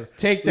flip-flopper. that,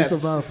 take At least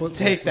I'm not a that, flip-flopper.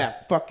 take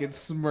that fucking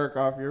smirk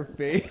off your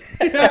face.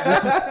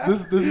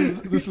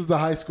 This is the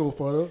high school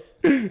photo.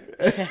 I'm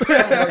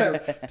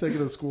like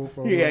taking a school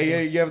photo. Yeah,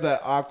 you have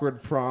that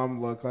awkward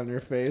prom look on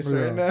your face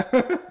right Yeah.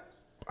 now.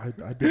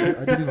 I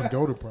didn't even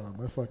go to prom.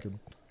 I fucking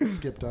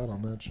skipped out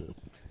on that shit.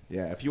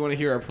 Yeah, if you want to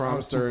hear our prom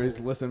was too stories,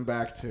 listen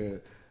back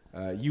to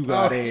You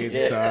Got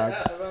AIDS, dog.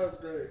 That was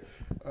great.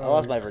 I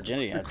lost my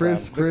virginity. On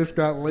Chris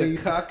got laid,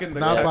 cuck and the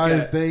not cuck by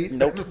his guy. date.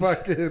 Nope.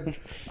 Fucking,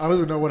 I don't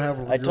even know what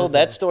happened. I with told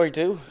your that story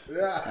too.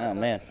 Yeah. Oh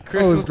man.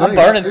 Chris Oh, it was was great. I'm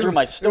burning It was- through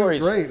my It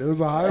stories. was great. It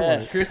was a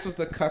highlight. Chris was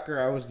the cucker.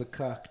 I was the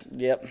cucked.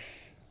 Yep.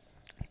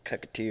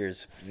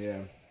 Cucketeers.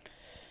 Yeah.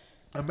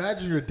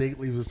 Imagine your date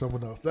leaves with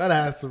someone else. That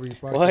has to be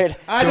fucking. What?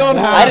 I don't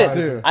I have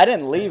didn't. to. I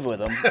didn't leave with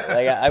him.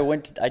 Like I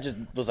went. I just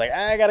was like,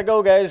 I gotta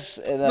go, guys.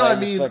 And then No, I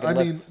just mean, fucking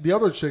left. the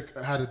other chick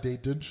had a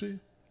date, didn't she?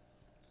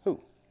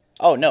 Who?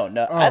 Oh no.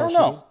 I don't she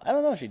know. I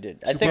don't know if she did.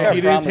 I think But our he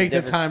prom didn't was take the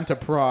different. time to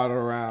prod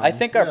around. I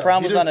think our Yeah,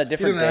 prom he was on a didn't-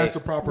 different He didn't day. ask the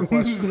proper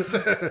questions.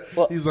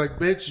 Well- He's like,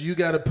 "Bitch, you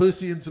got a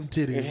pussy and some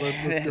titties.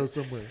 Let's go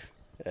somewhere."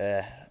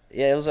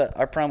 Yeah, it was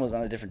our prom was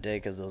on a different day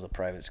because it was a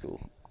private school.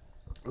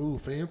 Ooh,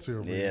 fancy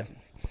over Yeah. here.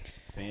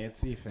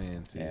 fancy.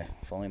 Yeah.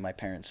 If only my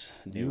parents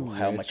knew You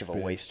how rich much of a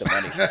bitch. waste of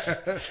money.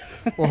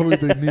 Only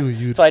they knew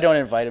you. So I don't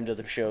invite them to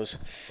the shows.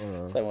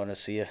 So I want to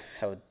see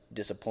how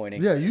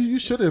disappointing. Yeah, you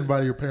should have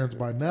invited your parents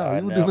by now. I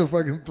You've been know. doing it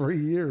fucking 3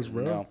 years,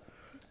 bro. No.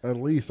 At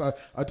least.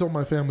 I told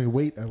my family,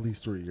 wait at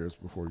least 3 years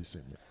before you see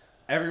me.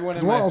 Everyone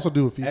Because in we'll my also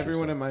do a feature.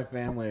 everyone so. in my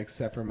family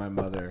except for my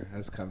mother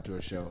has come to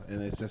a show,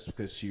 and it's just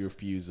because she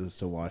refuses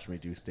to watch me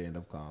do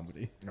stand-up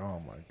comedy.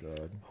 Oh, my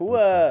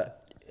God.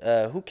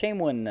 Who came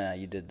when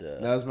you did the?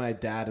 That was my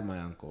dad and my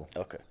uncle.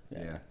 Okay.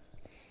 Yeah.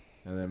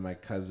 And then my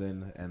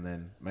cousin, and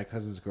then my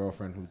cousin's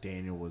girlfriend, who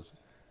Daniel was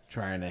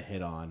trying to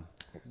hit on.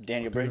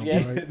 Daniel Daniel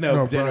Bridgegad. Bright.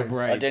 No, Daniel Bright.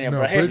 Bright. Oh, Daniel No,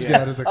 Bright.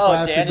 Bridgegad is a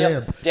classy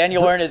man.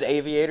 Daniel wearing his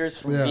aviators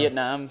from Yeah.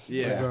 Vietnam.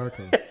 Yeah.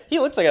 Exactly. He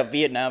looks like a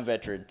Vietnam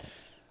veteran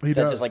He that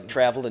does. just like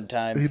traveled in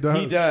time. He does.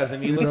 He does,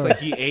 and he looks does. like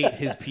he ate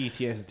his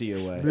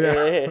PTSD away.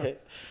 Yeah.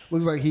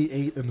 Looks like he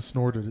ate and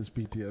snorted his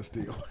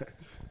PTSD away.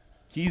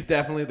 He's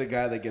definitely the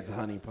guy that gets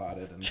honey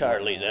potted. And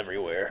Charlie's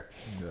everywhere.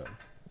 Yeah.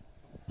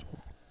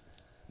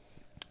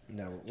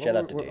 No, Shout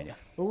out to Daniel.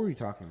 What were we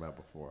talking about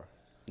before?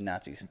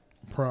 Nazis.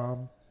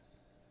 Prom.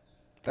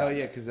 Oh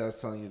yeah, because I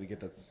was telling you to get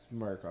that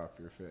smirk off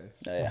your face.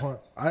 Oh, yeah.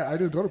 What? I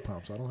didn't go to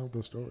prom, so I don't have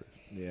those stories.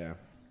 Yeah.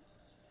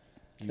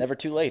 It's never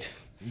too late.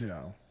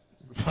 Yeah.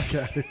 Fuck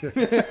out of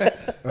here.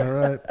 All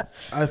right.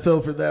 I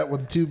fell for that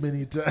one too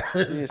many times.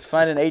 Just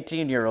find an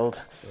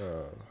 18-year-old.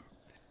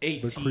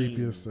 18. The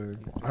creepiest thing.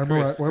 I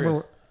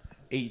remember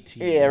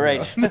 18. Yeah,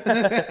 right.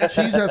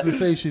 she has to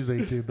say she's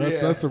 18.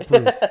 That's a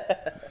proof.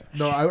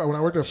 No, when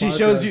I worked at she Five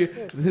shows Guys,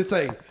 you. It's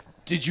like,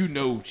 did you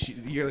know?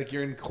 You're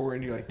in court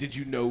and you're like, did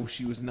you know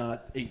she was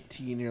not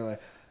 18? You're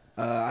like,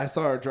 I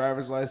saw her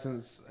driver's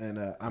license and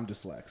I'm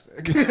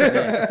dyslexic.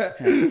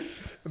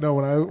 No,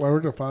 when I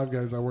worked at Five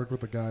Guys, I worked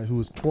with a guy who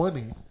was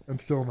 20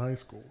 and still in high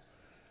school,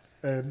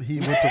 and he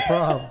went to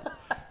prom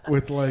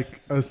with like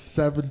a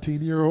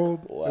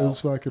 17-year-old. Wow. It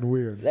was fucking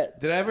weird.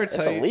 Did I ever tell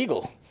That's you?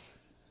 illegal.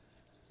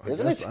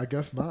 I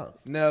guess not.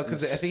 No,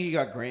 because I think he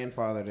got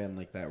grandfathered in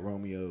like that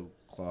Romeo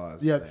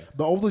clause. Yeah, thing.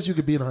 the oldest you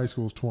could be in high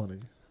school is 20.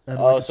 And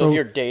Oh, like, so if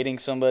you're dating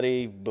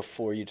somebody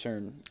before you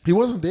turn... he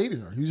wasn't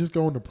dating her. He was just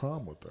going to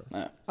prom with her.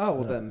 No. Oh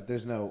well, then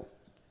there's no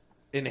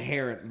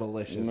inherent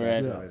malicious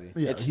Right. activity.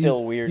 Yeah, It's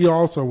still weird. He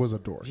also was a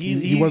dork. He-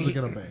 He he- wasn't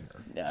gonna bang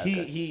her. Yeah, He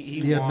okay. he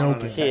He had no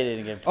wanted game. it. He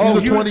didn't get... Oh, He's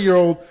a he was-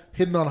 20-year-old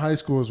hitting on high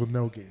schoolers with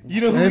no game.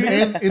 You know who he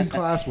is? and in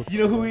class with You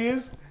know who he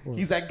is?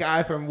 He's that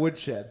guy from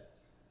Woodshed.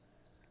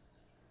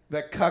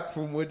 That cuck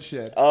from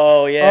Woodshed.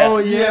 Oh, yeah. Oh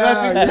yeah,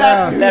 that's exactly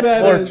yeah. who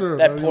that That's is. true.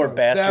 That No, poor you're right.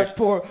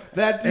 bastard.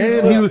 That dude.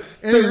 And he was- looked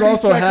and he was 30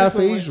 also seconds half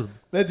away. Asian.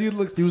 That dude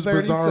looked He was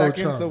 30 Bizarro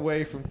seconds Chum.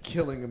 away from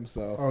killing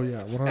himself. Oh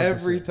yeah, 100%.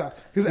 Every time.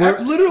 Because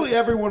We're- literally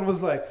everyone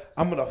was like,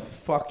 I'm going to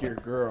fuck your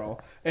girl.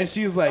 And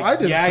she was like, I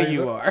didn't yeah, say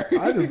you that. are.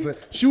 I didn't say.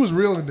 She was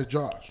real into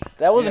Josh.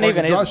 That wasn't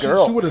even his Josh,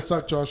 girl. She would have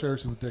sucked Josh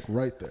Harrison's dick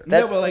right there.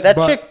 That, No, but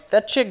like-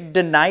 that chick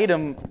denied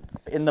him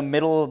in the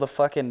middle of the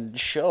fucking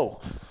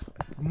show.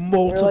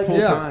 Multiple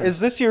Yeah. times. Is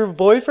this your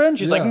boyfriend?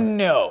 She's like, Yeah.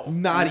 no.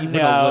 Not even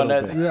no, a little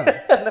no. bit.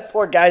 Yeah, And the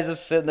poor guy's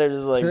just sitting there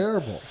just like,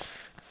 terrible.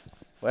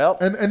 well,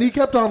 And he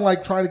kept on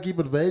like trying to keep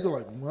it vague.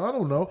 Like, well, I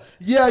don't know.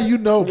 Yeah, you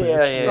know, bitch.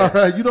 Yeah, yeah. All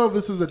right, you know if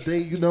this is a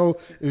date. You know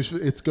if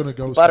it's gonna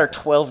go. bought her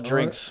somewhere. 12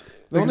 drinks.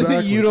 The only thing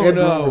Exactly. you don't And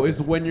know Robert.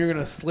 is when you're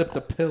going to slip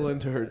the pill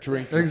into her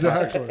drink.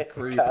 Exactly.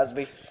 Creep.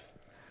 Cosby.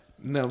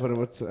 No, but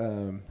what's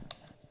oh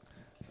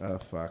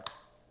fuck.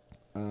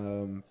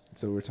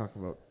 So we're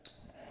talking about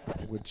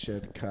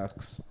Woodshed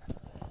cucks.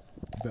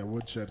 That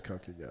woodshed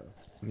cuck again.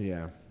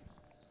 Yeah.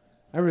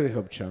 I really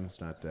hope Chung's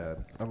not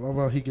dead. I love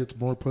how he gets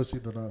more pussy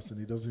than us, and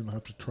he doesn't even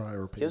have to try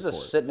or pay He was for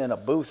just it. sitting in a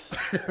booth,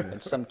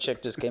 and some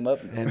chick just came up.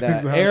 And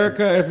Exactly.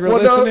 Erica, if you're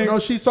Well, listening, no,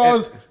 she saw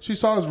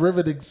his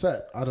riveting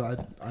set. I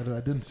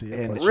didn't see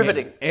it. and But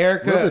Riveting.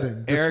 Erica, riveting.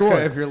 Erica,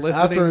 Destroyed. if you're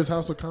listening, after his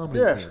House of Comedy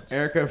Yeah. appearance.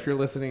 Erica, if you're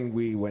listening,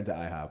 we went to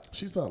IHOP.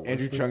 She's not Andrew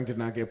listening. Chung did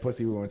not get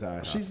pussy. We went to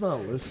IHOP. She's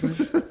not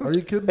listening. Are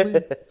you kidding me?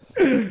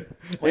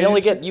 We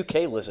only get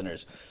UK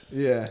listeners.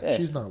 yeah. Yeah.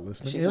 She's not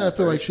listening. She's and not I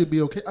feel like British. she'd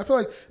be okay. I feel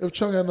like if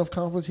Chung had enough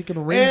confidence, he can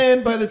arrange.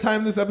 And by the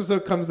time this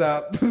episode comes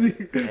out,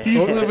 he's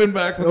living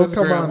back with It'll his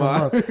come on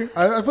grandma. in a month.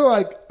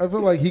 I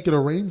feel like he could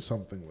arrange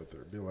something with her.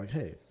 Be like,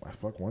 hey, I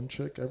fuck one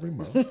chick every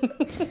month.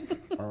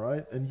 All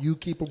right, and you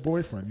keep a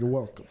boyfriend. You're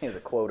welcome. Here's a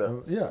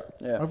quota. Yeah,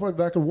 Yeah. I feel like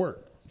that could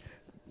work.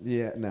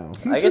 Yeah, no.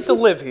 I get to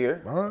live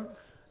here. All right,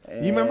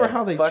 You remember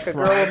how they fuck a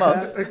girl tried a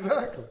month?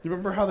 exactly. You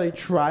remember how they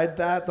tried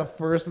that the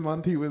first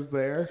month he was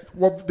there?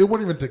 Well, they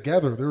weren't even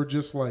together. They were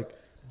just like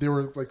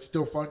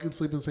still fucking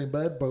sleeping in the same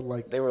bed, but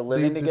like They were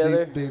living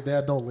together? They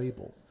had no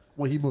label.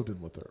 Well, he moved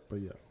in with her, but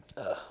yeah,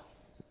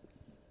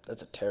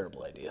 That's a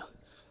terrible idea.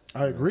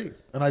 I agree,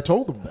 and I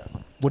told him that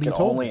when he Can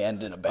told only me.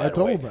 end in a bad I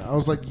told way. him that. I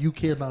was like, you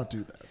cannot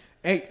do that.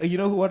 Hey, you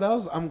know what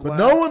else? I'm glad.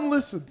 But no one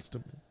listens to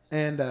me.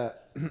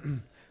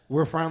 And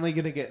we're finally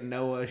gonna get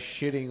Noah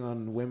shitting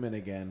on women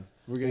again.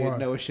 We're gonna Why? get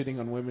Noah shitting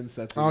on women's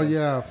sets. Oh again.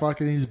 yeah,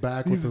 fucking, he's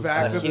back He's with his.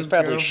 back girl. with He's his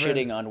probably girlfriend.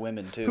 shitting on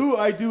women too. Who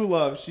I do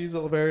love. She's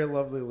a very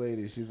lovely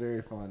lady. She's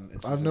very fun.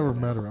 and she's I've never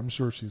very met nice. her. I'm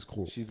sure she's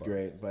cool. She's but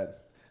great,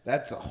 but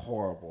that's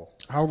horrible.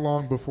 How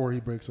long before he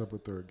breaks up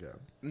with her again?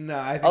 No,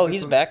 I think Oh, this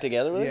he's one's- back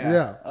together with her? Yeah.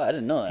 Yeah. Oh, I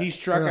didn't know that. He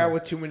struck Yeah. out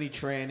with too many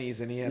trannies,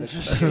 and he had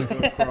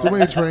to Too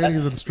many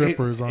trainees and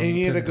strippers on and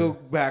he had to Tinder. go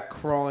back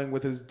crawling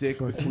with his dick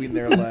between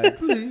their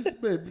legs. Please,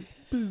 baby.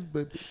 Please,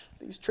 baby.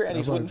 These trannies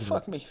That's wouldn't what I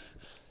fuck me.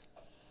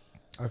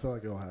 I feel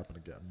like it'll happen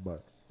again,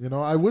 but you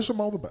know, I wish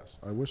him all the best.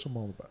 I wish him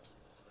all the best.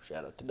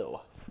 Shout out to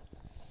Noah.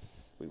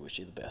 We wish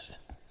you the best.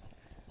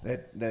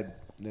 That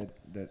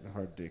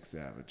hard dick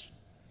savage.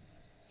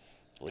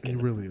 Licking,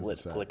 really is a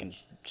savage. Licking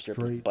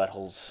stripper Straight-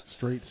 buttholes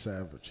Straight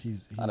savage.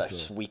 He's on a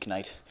a, week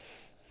night.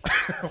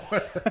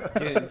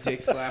 Getting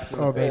dick slapped in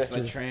the Oh, face that's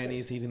by true.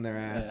 trannies eating their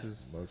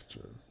asses. that's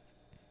true.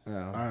 Oh.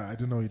 I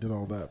didn't know he did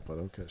all that, but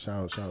okay.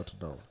 Shout out to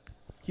Noah.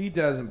 He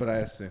doesn't, but I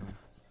assume.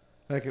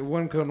 Like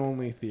one can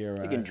only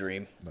theorize. You can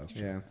dream. That's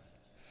true. Yeah.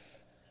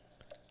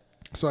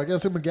 So I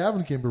guess him and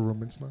Gavin can be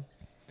roommates now.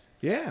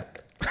 Yeah.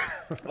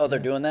 Oh, they're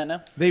doing that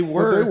now? They Well,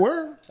 were. they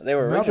were. They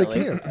were Now they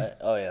originally. can't.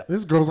 Oh, yeah.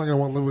 This girl's not gonna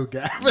want to live with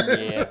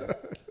Gavin. Yeah.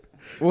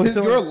 Well, his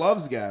girl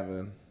loves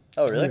Gavin.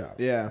 Oh, really?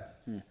 Yeah.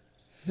 Yeah.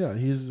 Yeah,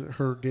 he's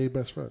her gay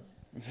best friend.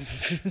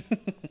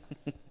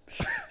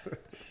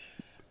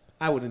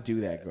 I wouldn't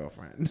do that,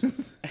 girlfriend.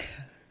 Fuck.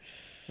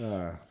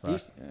 Yeah.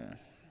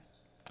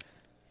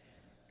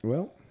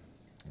 Well,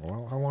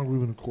 Well, how long have we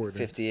been recording?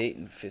 58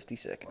 and 50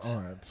 seconds. All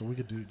right, so we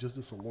could do just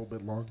this a little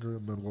bit longer,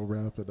 and then we'll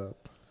wrap it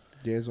up.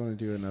 Do you guys want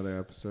to do another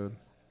episode?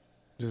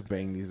 Just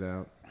bang these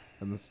out,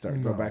 and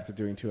then go back to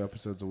doing 2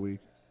 episodes a week.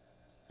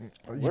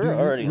 We're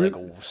already like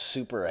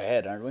super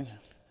ahead, aren't we?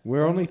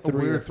 We're only 3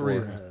 We're or 3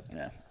 4. ahead.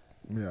 Yeah.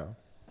 Yeah,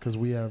 because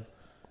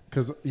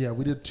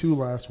we did 2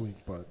 last week,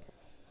 but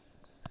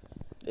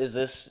Is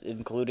this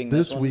including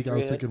this one, week I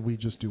was 3 ahead? thinking we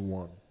just do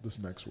 1 this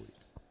next week.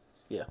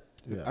 Yeah.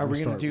 Yeah. Are we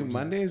going start to do with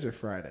Mondays or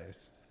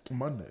Fridays?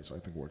 Mondays? I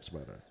think works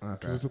better Okay.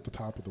 because it's at the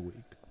top of the week,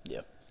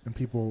 Yep. and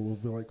people will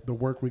be like, the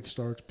work week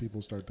starts,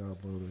 people start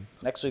downloading.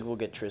 Next week we'll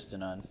get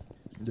Tristan on.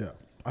 Yeah,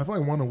 I feel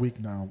like 1 a week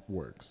now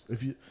works.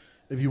 If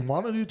you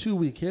want to do 2,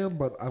 we can,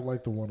 but I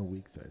like the 1 a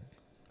week thing,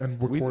 and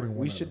recording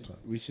one at a time.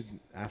 We should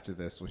after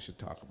this. We should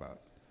talk about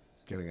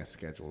getting a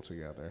schedule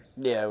together.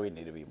 Yeah, we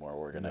need to be more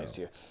organized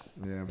here.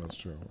 Yeah, That's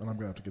true, and I'm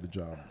gonna have to get a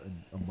job in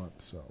a month,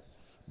 so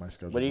my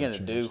schedule. What are you might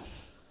gonna change. do?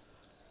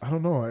 I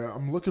don't know.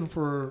 I'm looking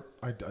for.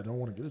 I don't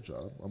want to get a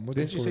job. I'm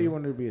looking. didn't you say you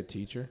wanted to be a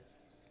teacher?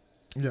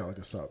 Yeah, like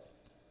a sub.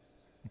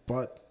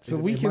 But So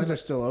it weekends might are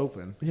still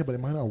open. Yeah, but it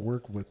might not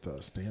work with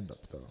stand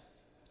up though.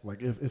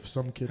 Like if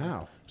some kid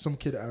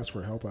asks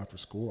for help after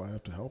school, I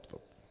have to help them.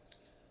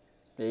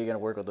 Yeah, you're gonna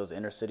work with those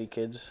inner city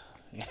kids.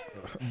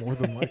 More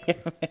than likely.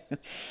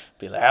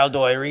 Be like, how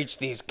do I reach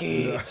these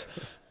kids?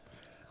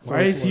 So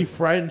Why it's is he like-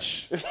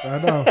 French? I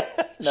know. No,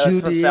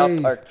 it's from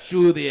South Park.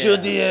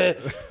 Julia.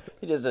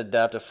 He just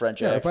adopt a French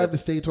Yeah, if I have accent. to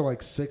stay till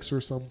like 6 or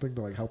something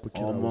to like help a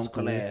kid out of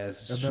school, and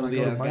Montclair's then I go to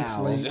Julia Mike's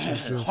Gal. late,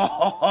 it's just,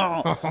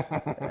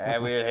 I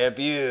will help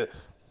you.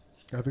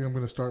 I think I'm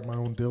gonna start my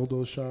own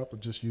dildo shop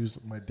and just use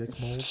my dick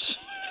mold,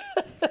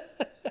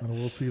 and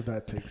we'll see if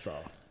that takes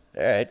off.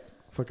 All right.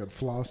 Fucking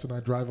floss, and I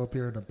drive up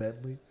here in a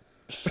Bentley.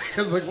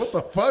 I was like, what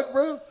the fuck,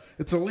 bro?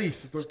 It's a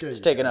lease. It's okay. It's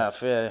taking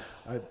off. Yeah.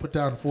 I put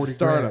down 40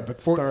 Startup, grand.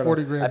 it's startup.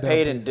 40 grand. I down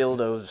paid in payment.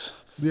 dildos.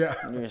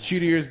 Yeah.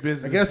 Shooter's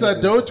business. I guess that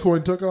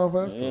Dogecoin took off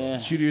after. Yeah.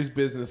 Shooter's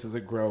business is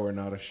a grower,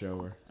 not a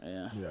shower.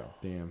 Yeah. Yeah.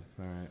 Damn.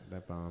 All right,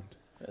 that bombed.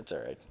 That's all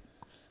right.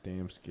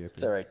 Damn, Skip.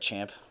 It's all right,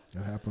 champ.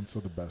 It happens to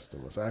the best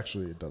of us.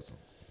 Actually, it doesn't.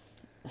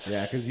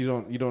 Yeah, because you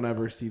don't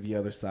ever see the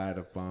other side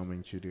of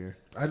bombing, Shooter.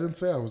 I didn't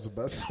say I was the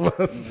best of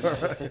us. All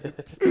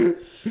right.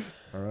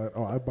 All right.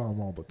 Oh, I bomb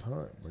all the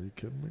time. Are you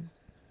kidding me?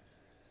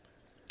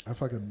 I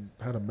fucking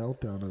had a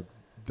meltdown at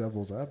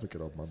Devil's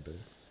Advocate on Monday.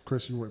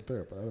 Chris, you weren't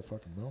there, but I had a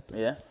fucking meltdown.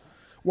 Yeah.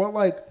 Well,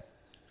 like,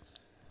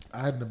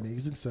 I had an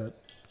amazing set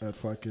at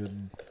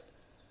fucking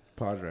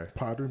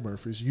Padre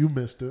Murphy's. You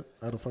missed it.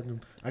 I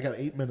got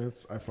 8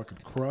 minutes. I fucking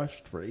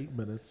crushed for 8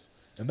 minutes.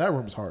 And that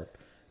room's hard.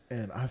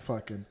 And I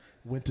fucking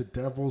went to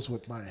Devil's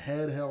with my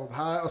head held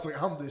high. I was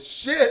like, I'm the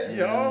shit,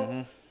 yo.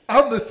 Mm-hmm.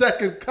 I'm the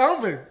second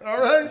coming.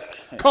 All right?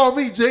 Call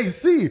me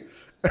JC.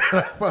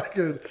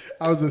 And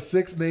I was a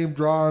 6 name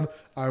drawn.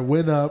 I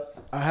went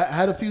up. I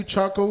had a few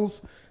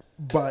chuckles.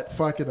 But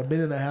fucking a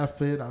minute and a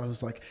half in, I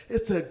was like,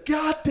 it's a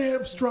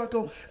goddamn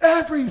struggle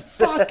every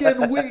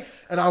fucking week.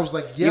 And I was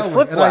like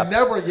yelling. And I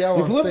never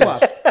yell on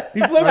stage. He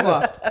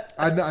flip-flopped.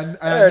 I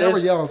never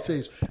yell on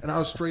stage. And I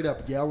was straight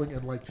up yelling.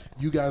 And like,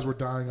 you guys were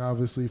dying,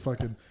 obviously.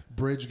 Fucking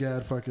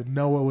Bridgegad, fucking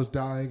Noah was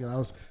dying. And I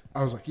was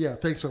like, yeah,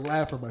 thanks for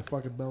laughing at my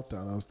fucking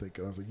meltdown. I was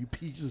like, you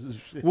pieces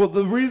of shit. Well,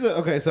 the reason,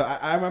 okay, so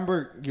I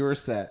remember your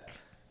set,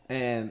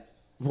 and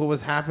what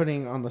was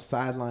happening on the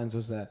sidelines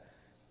was that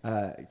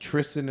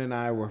Tristan and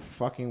I were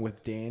fucking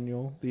with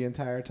Daniel the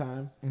entire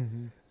time.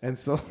 Mm-hmm. And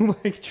so,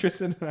 like,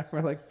 Tristan and I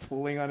were, like,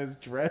 pulling on his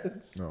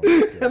dreads. Oh, my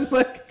God. And,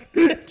 like,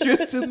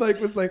 Tristan, like,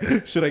 was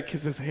like, should I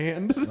kiss his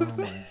hand? Oh,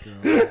 my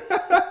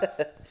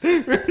God. We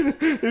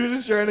were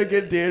just trying to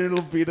get Daniel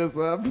to beat us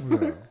up.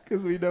 No.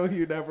 Because we know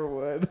he never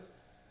would.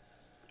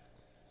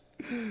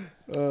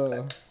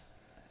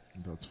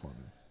 That's funny.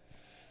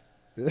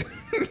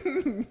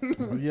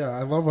 But yeah,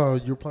 I love how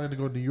you're planning to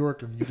go to New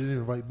York and you didn't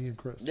invite me and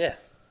Chris. Yeah.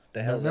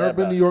 The hell's I've that never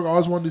been about? to New York. I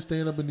always wanted to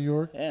stand up in New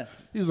York. Yeah.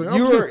 He's like,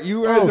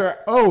 You guys are.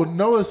 Oh,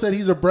 Noah said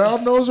he's a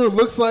brown noser.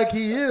 Looks like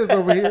he is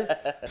over here.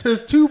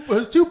 His two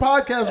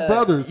podcast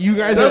brothers. You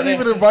guys doesn't are-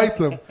 even invite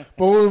them,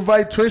 but we'll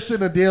invite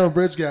Tristan and Daniel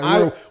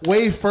Bridgegad. They're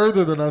way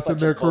further than us in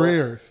their bull.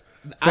 careers.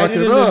 I Fucking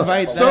didn't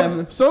invite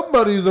them.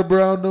 Somebody's a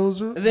brown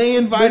noser. They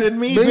invited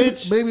me,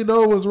 bitch. Maybe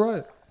Noah was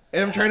right.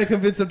 And I'm trying to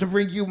convince them to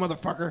bring you,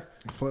 motherfucker.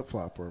 Flip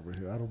flop over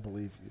here. I don't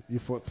believe you. You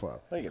flip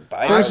flop. Well, you can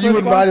buy First it. you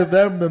invited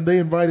them, then they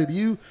invited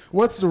you.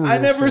 What's the real I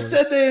never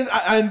story? said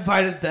I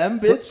invited them,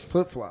 bitch.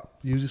 Flip flop.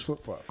 You just flip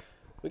flop.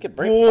 We could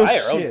buy our own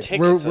Bullshit.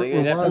 tickets, so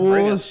you'd have to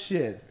bring us.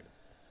 Bullshit.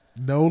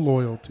 No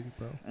loyalty,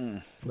 bro.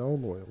 No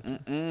loyalty.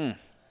 You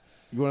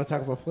want to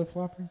talk about flip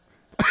flopping?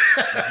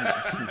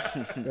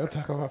 You want to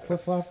talk about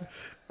flip flopping?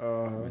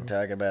 We've been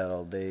talking about it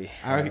all day.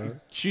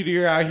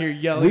 Shooter out here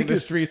yelling in the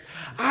streets.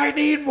 I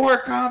need more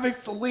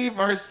comics to leave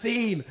our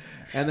scene.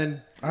 And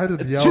then I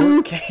didn't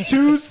yell.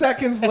 2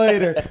 seconds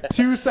later, he's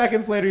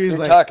You're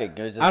like, talking.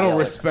 You're just I don't yelling.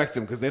 respect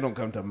him because they don't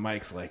come to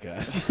mics like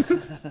us.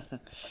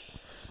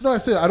 No, I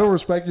said I don't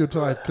respect you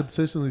until I've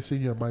consistently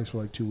seen you at mics for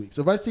like 2 weeks.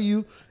 If I see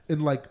you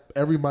in like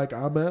every mic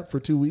I'm at for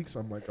 2 weeks,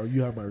 I'm like, oh,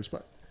 you have my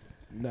respect.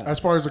 No. As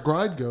far as the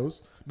grind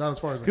goes, not as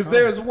far as because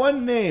there's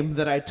one name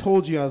that I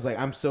told you I was like,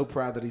 I'm so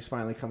proud that he's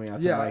finally coming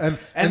out. Yeah, tonight.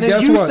 and then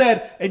guess you what?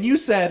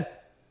 said,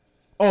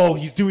 oh,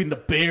 he's doing the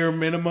bare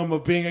minimum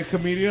of being a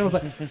comedian. I was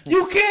like,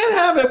 you can't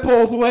have it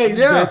both ways,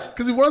 Yeah, bitch.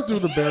 because he was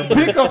doing the bare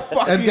minimum. Pick a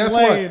fucking And guess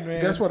lane, what?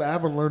 man. Guess what? I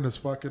haven't learned his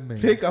fucking name.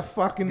 Pick a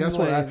fucking Guess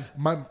lane.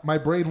 what? My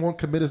brain won't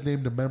commit his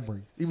name to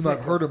memory, even though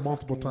I've heard it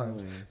multiple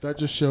times. lane. That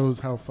just shows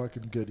how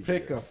fucking good he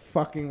Pick a is.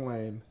 fucking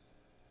lane.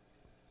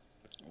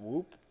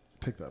 Whoop.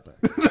 Take that back.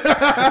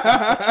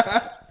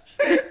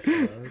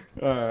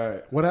 All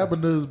right. What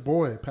happened to his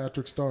boy,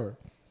 Patrick Starr?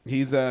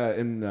 He's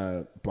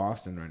in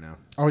Boston right now.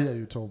 Oh, yeah,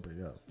 you told me,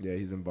 yeah. Yeah,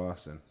 he's in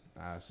Boston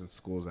since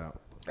school's out.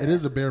 It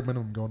is a bare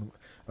minimum going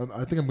to,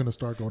 I think I'm going to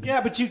start going to.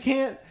 Yeah, but you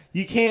can't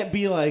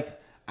be like,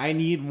 I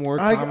need more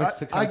comics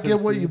to come I to get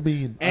the what scene. you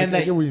mean. And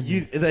I get what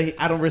you mean.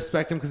 I don't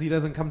respect him because he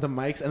doesn't come to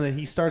mics, and then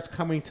he starts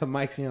coming to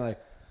mics, and you're like,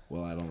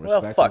 well, I don't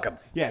respect Well, fuck him.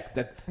 Yeah,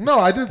 that. No,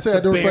 I didn't say I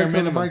the don't bare respect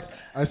his minimum. mics.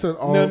 I said,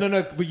 oh.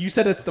 No. But you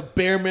said it's the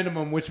bare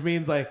minimum, which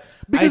means like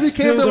Because I he came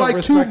still to don't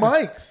like 2 respect him.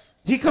 mics.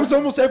 He comes to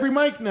almost every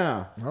mic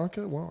now.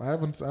 Okay, well, I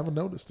haven't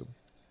noticed him.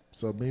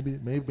 So maybe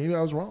I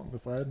was wrong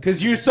if I hadn't.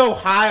 Because you're so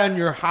high on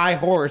your high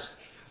horse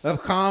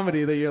of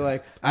comedy that you're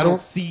like, I don't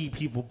see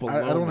people below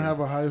I don't me. have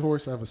a high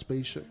horse. I have a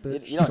spaceship,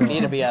 bitch. You don't So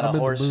need to be on I'm a in the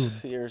horse. moon.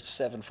 You're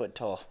 7 foot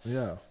tall.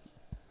 Yeah.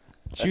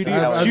 Shooty,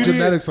 I have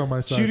genetics on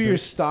my side.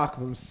 Shooter's bitch. stock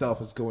of himself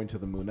is going to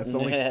the moon. That's the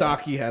only Yeah.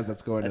 stock he has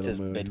that's going That's to his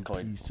the moon.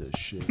 Bitcoin. Piece of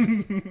shit.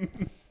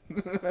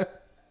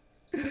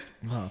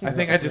 No,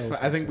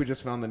 I think we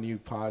just found the new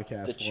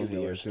podcast The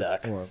formula. Shootier It's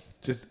just, stock.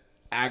 just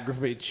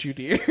aggravate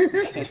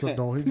Shootier. That's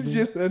annoying. me.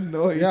 just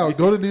annoy Yeah, you.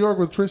 go to New York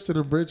with Tristan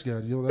and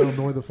Bridgegat. That'll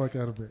annoy the fuck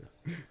out of me.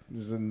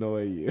 Just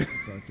annoy you.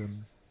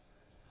 Fucking.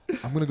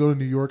 I'm gonna go to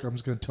New York. I'm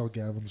just gonna tell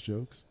Gavin's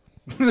jokes.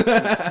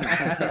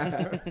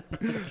 I'm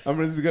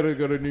just gonna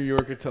go to New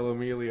York and tell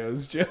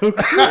Emilio's jokes.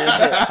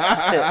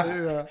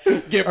 Yeah.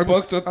 Get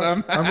booked with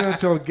them. I'm gonna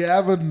tell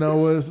Gavin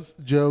Noah's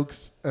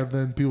jokes, and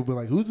then people will be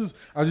like, "Who's this?"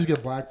 I'll just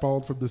get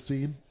blackballed from the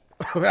scene.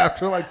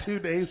 After like 2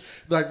 days,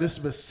 like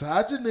this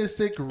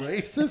misogynistic,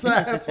 racist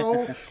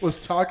asshole was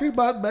talking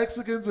about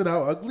Mexicans and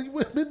how ugly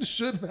women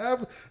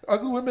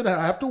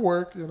have to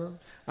work.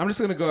 I'm just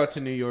gonna go out to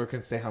New York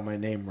and say how my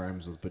name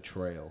rhymes with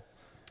betrayal.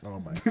 Oh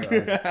my god!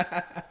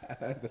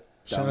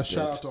 shout bitch.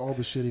 out to all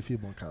the shitty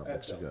female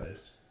comics, you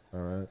guys. All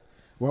right.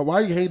 Well, why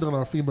are you hating on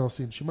our female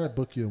scene? She might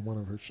book you in one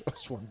of her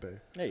shows one day.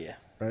 Yeah.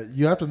 Right?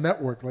 You have to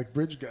network, like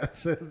Bridgegat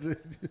says.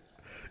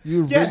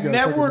 You and Yeah, Bridgegat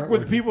network fucking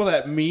with networking. people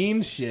that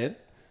mean shit.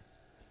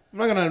 I'm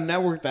not gonna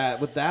network that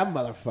with that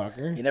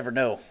motherfucker. You never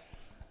know.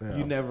 Yeah.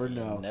 You never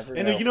know. Never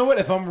and know. you know what?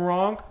 If I'm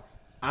wrong,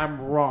 I'm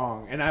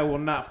wrong, and I will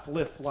not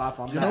flip flop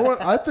on that. You know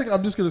what? I think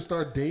I'm just gonna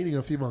start dating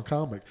a female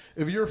comic.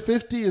 If you're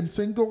 50 and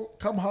single,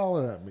 come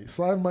holler at me.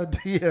 Slide my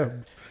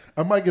DMs.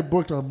 I might get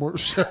booked on more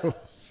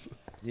shows.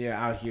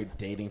 Yeah, out here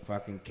dating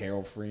fucking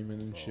Carol Freeman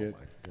and shit.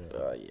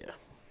 Yeah.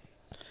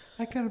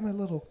 I got my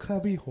little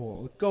cubby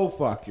hole. Go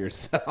fuck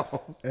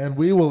yourself. And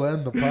we will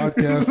end the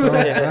podcast on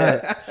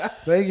that.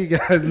 Thank you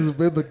guys. This has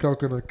been the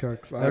Coconut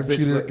Cucks. I'm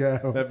Cheater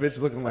Gal. That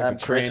bitch looking like I'm a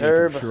Chris tranny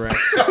Herb. from Shrek.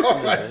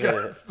 Oh my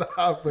god!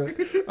 Stop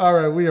it! All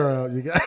right, we are out, you guys.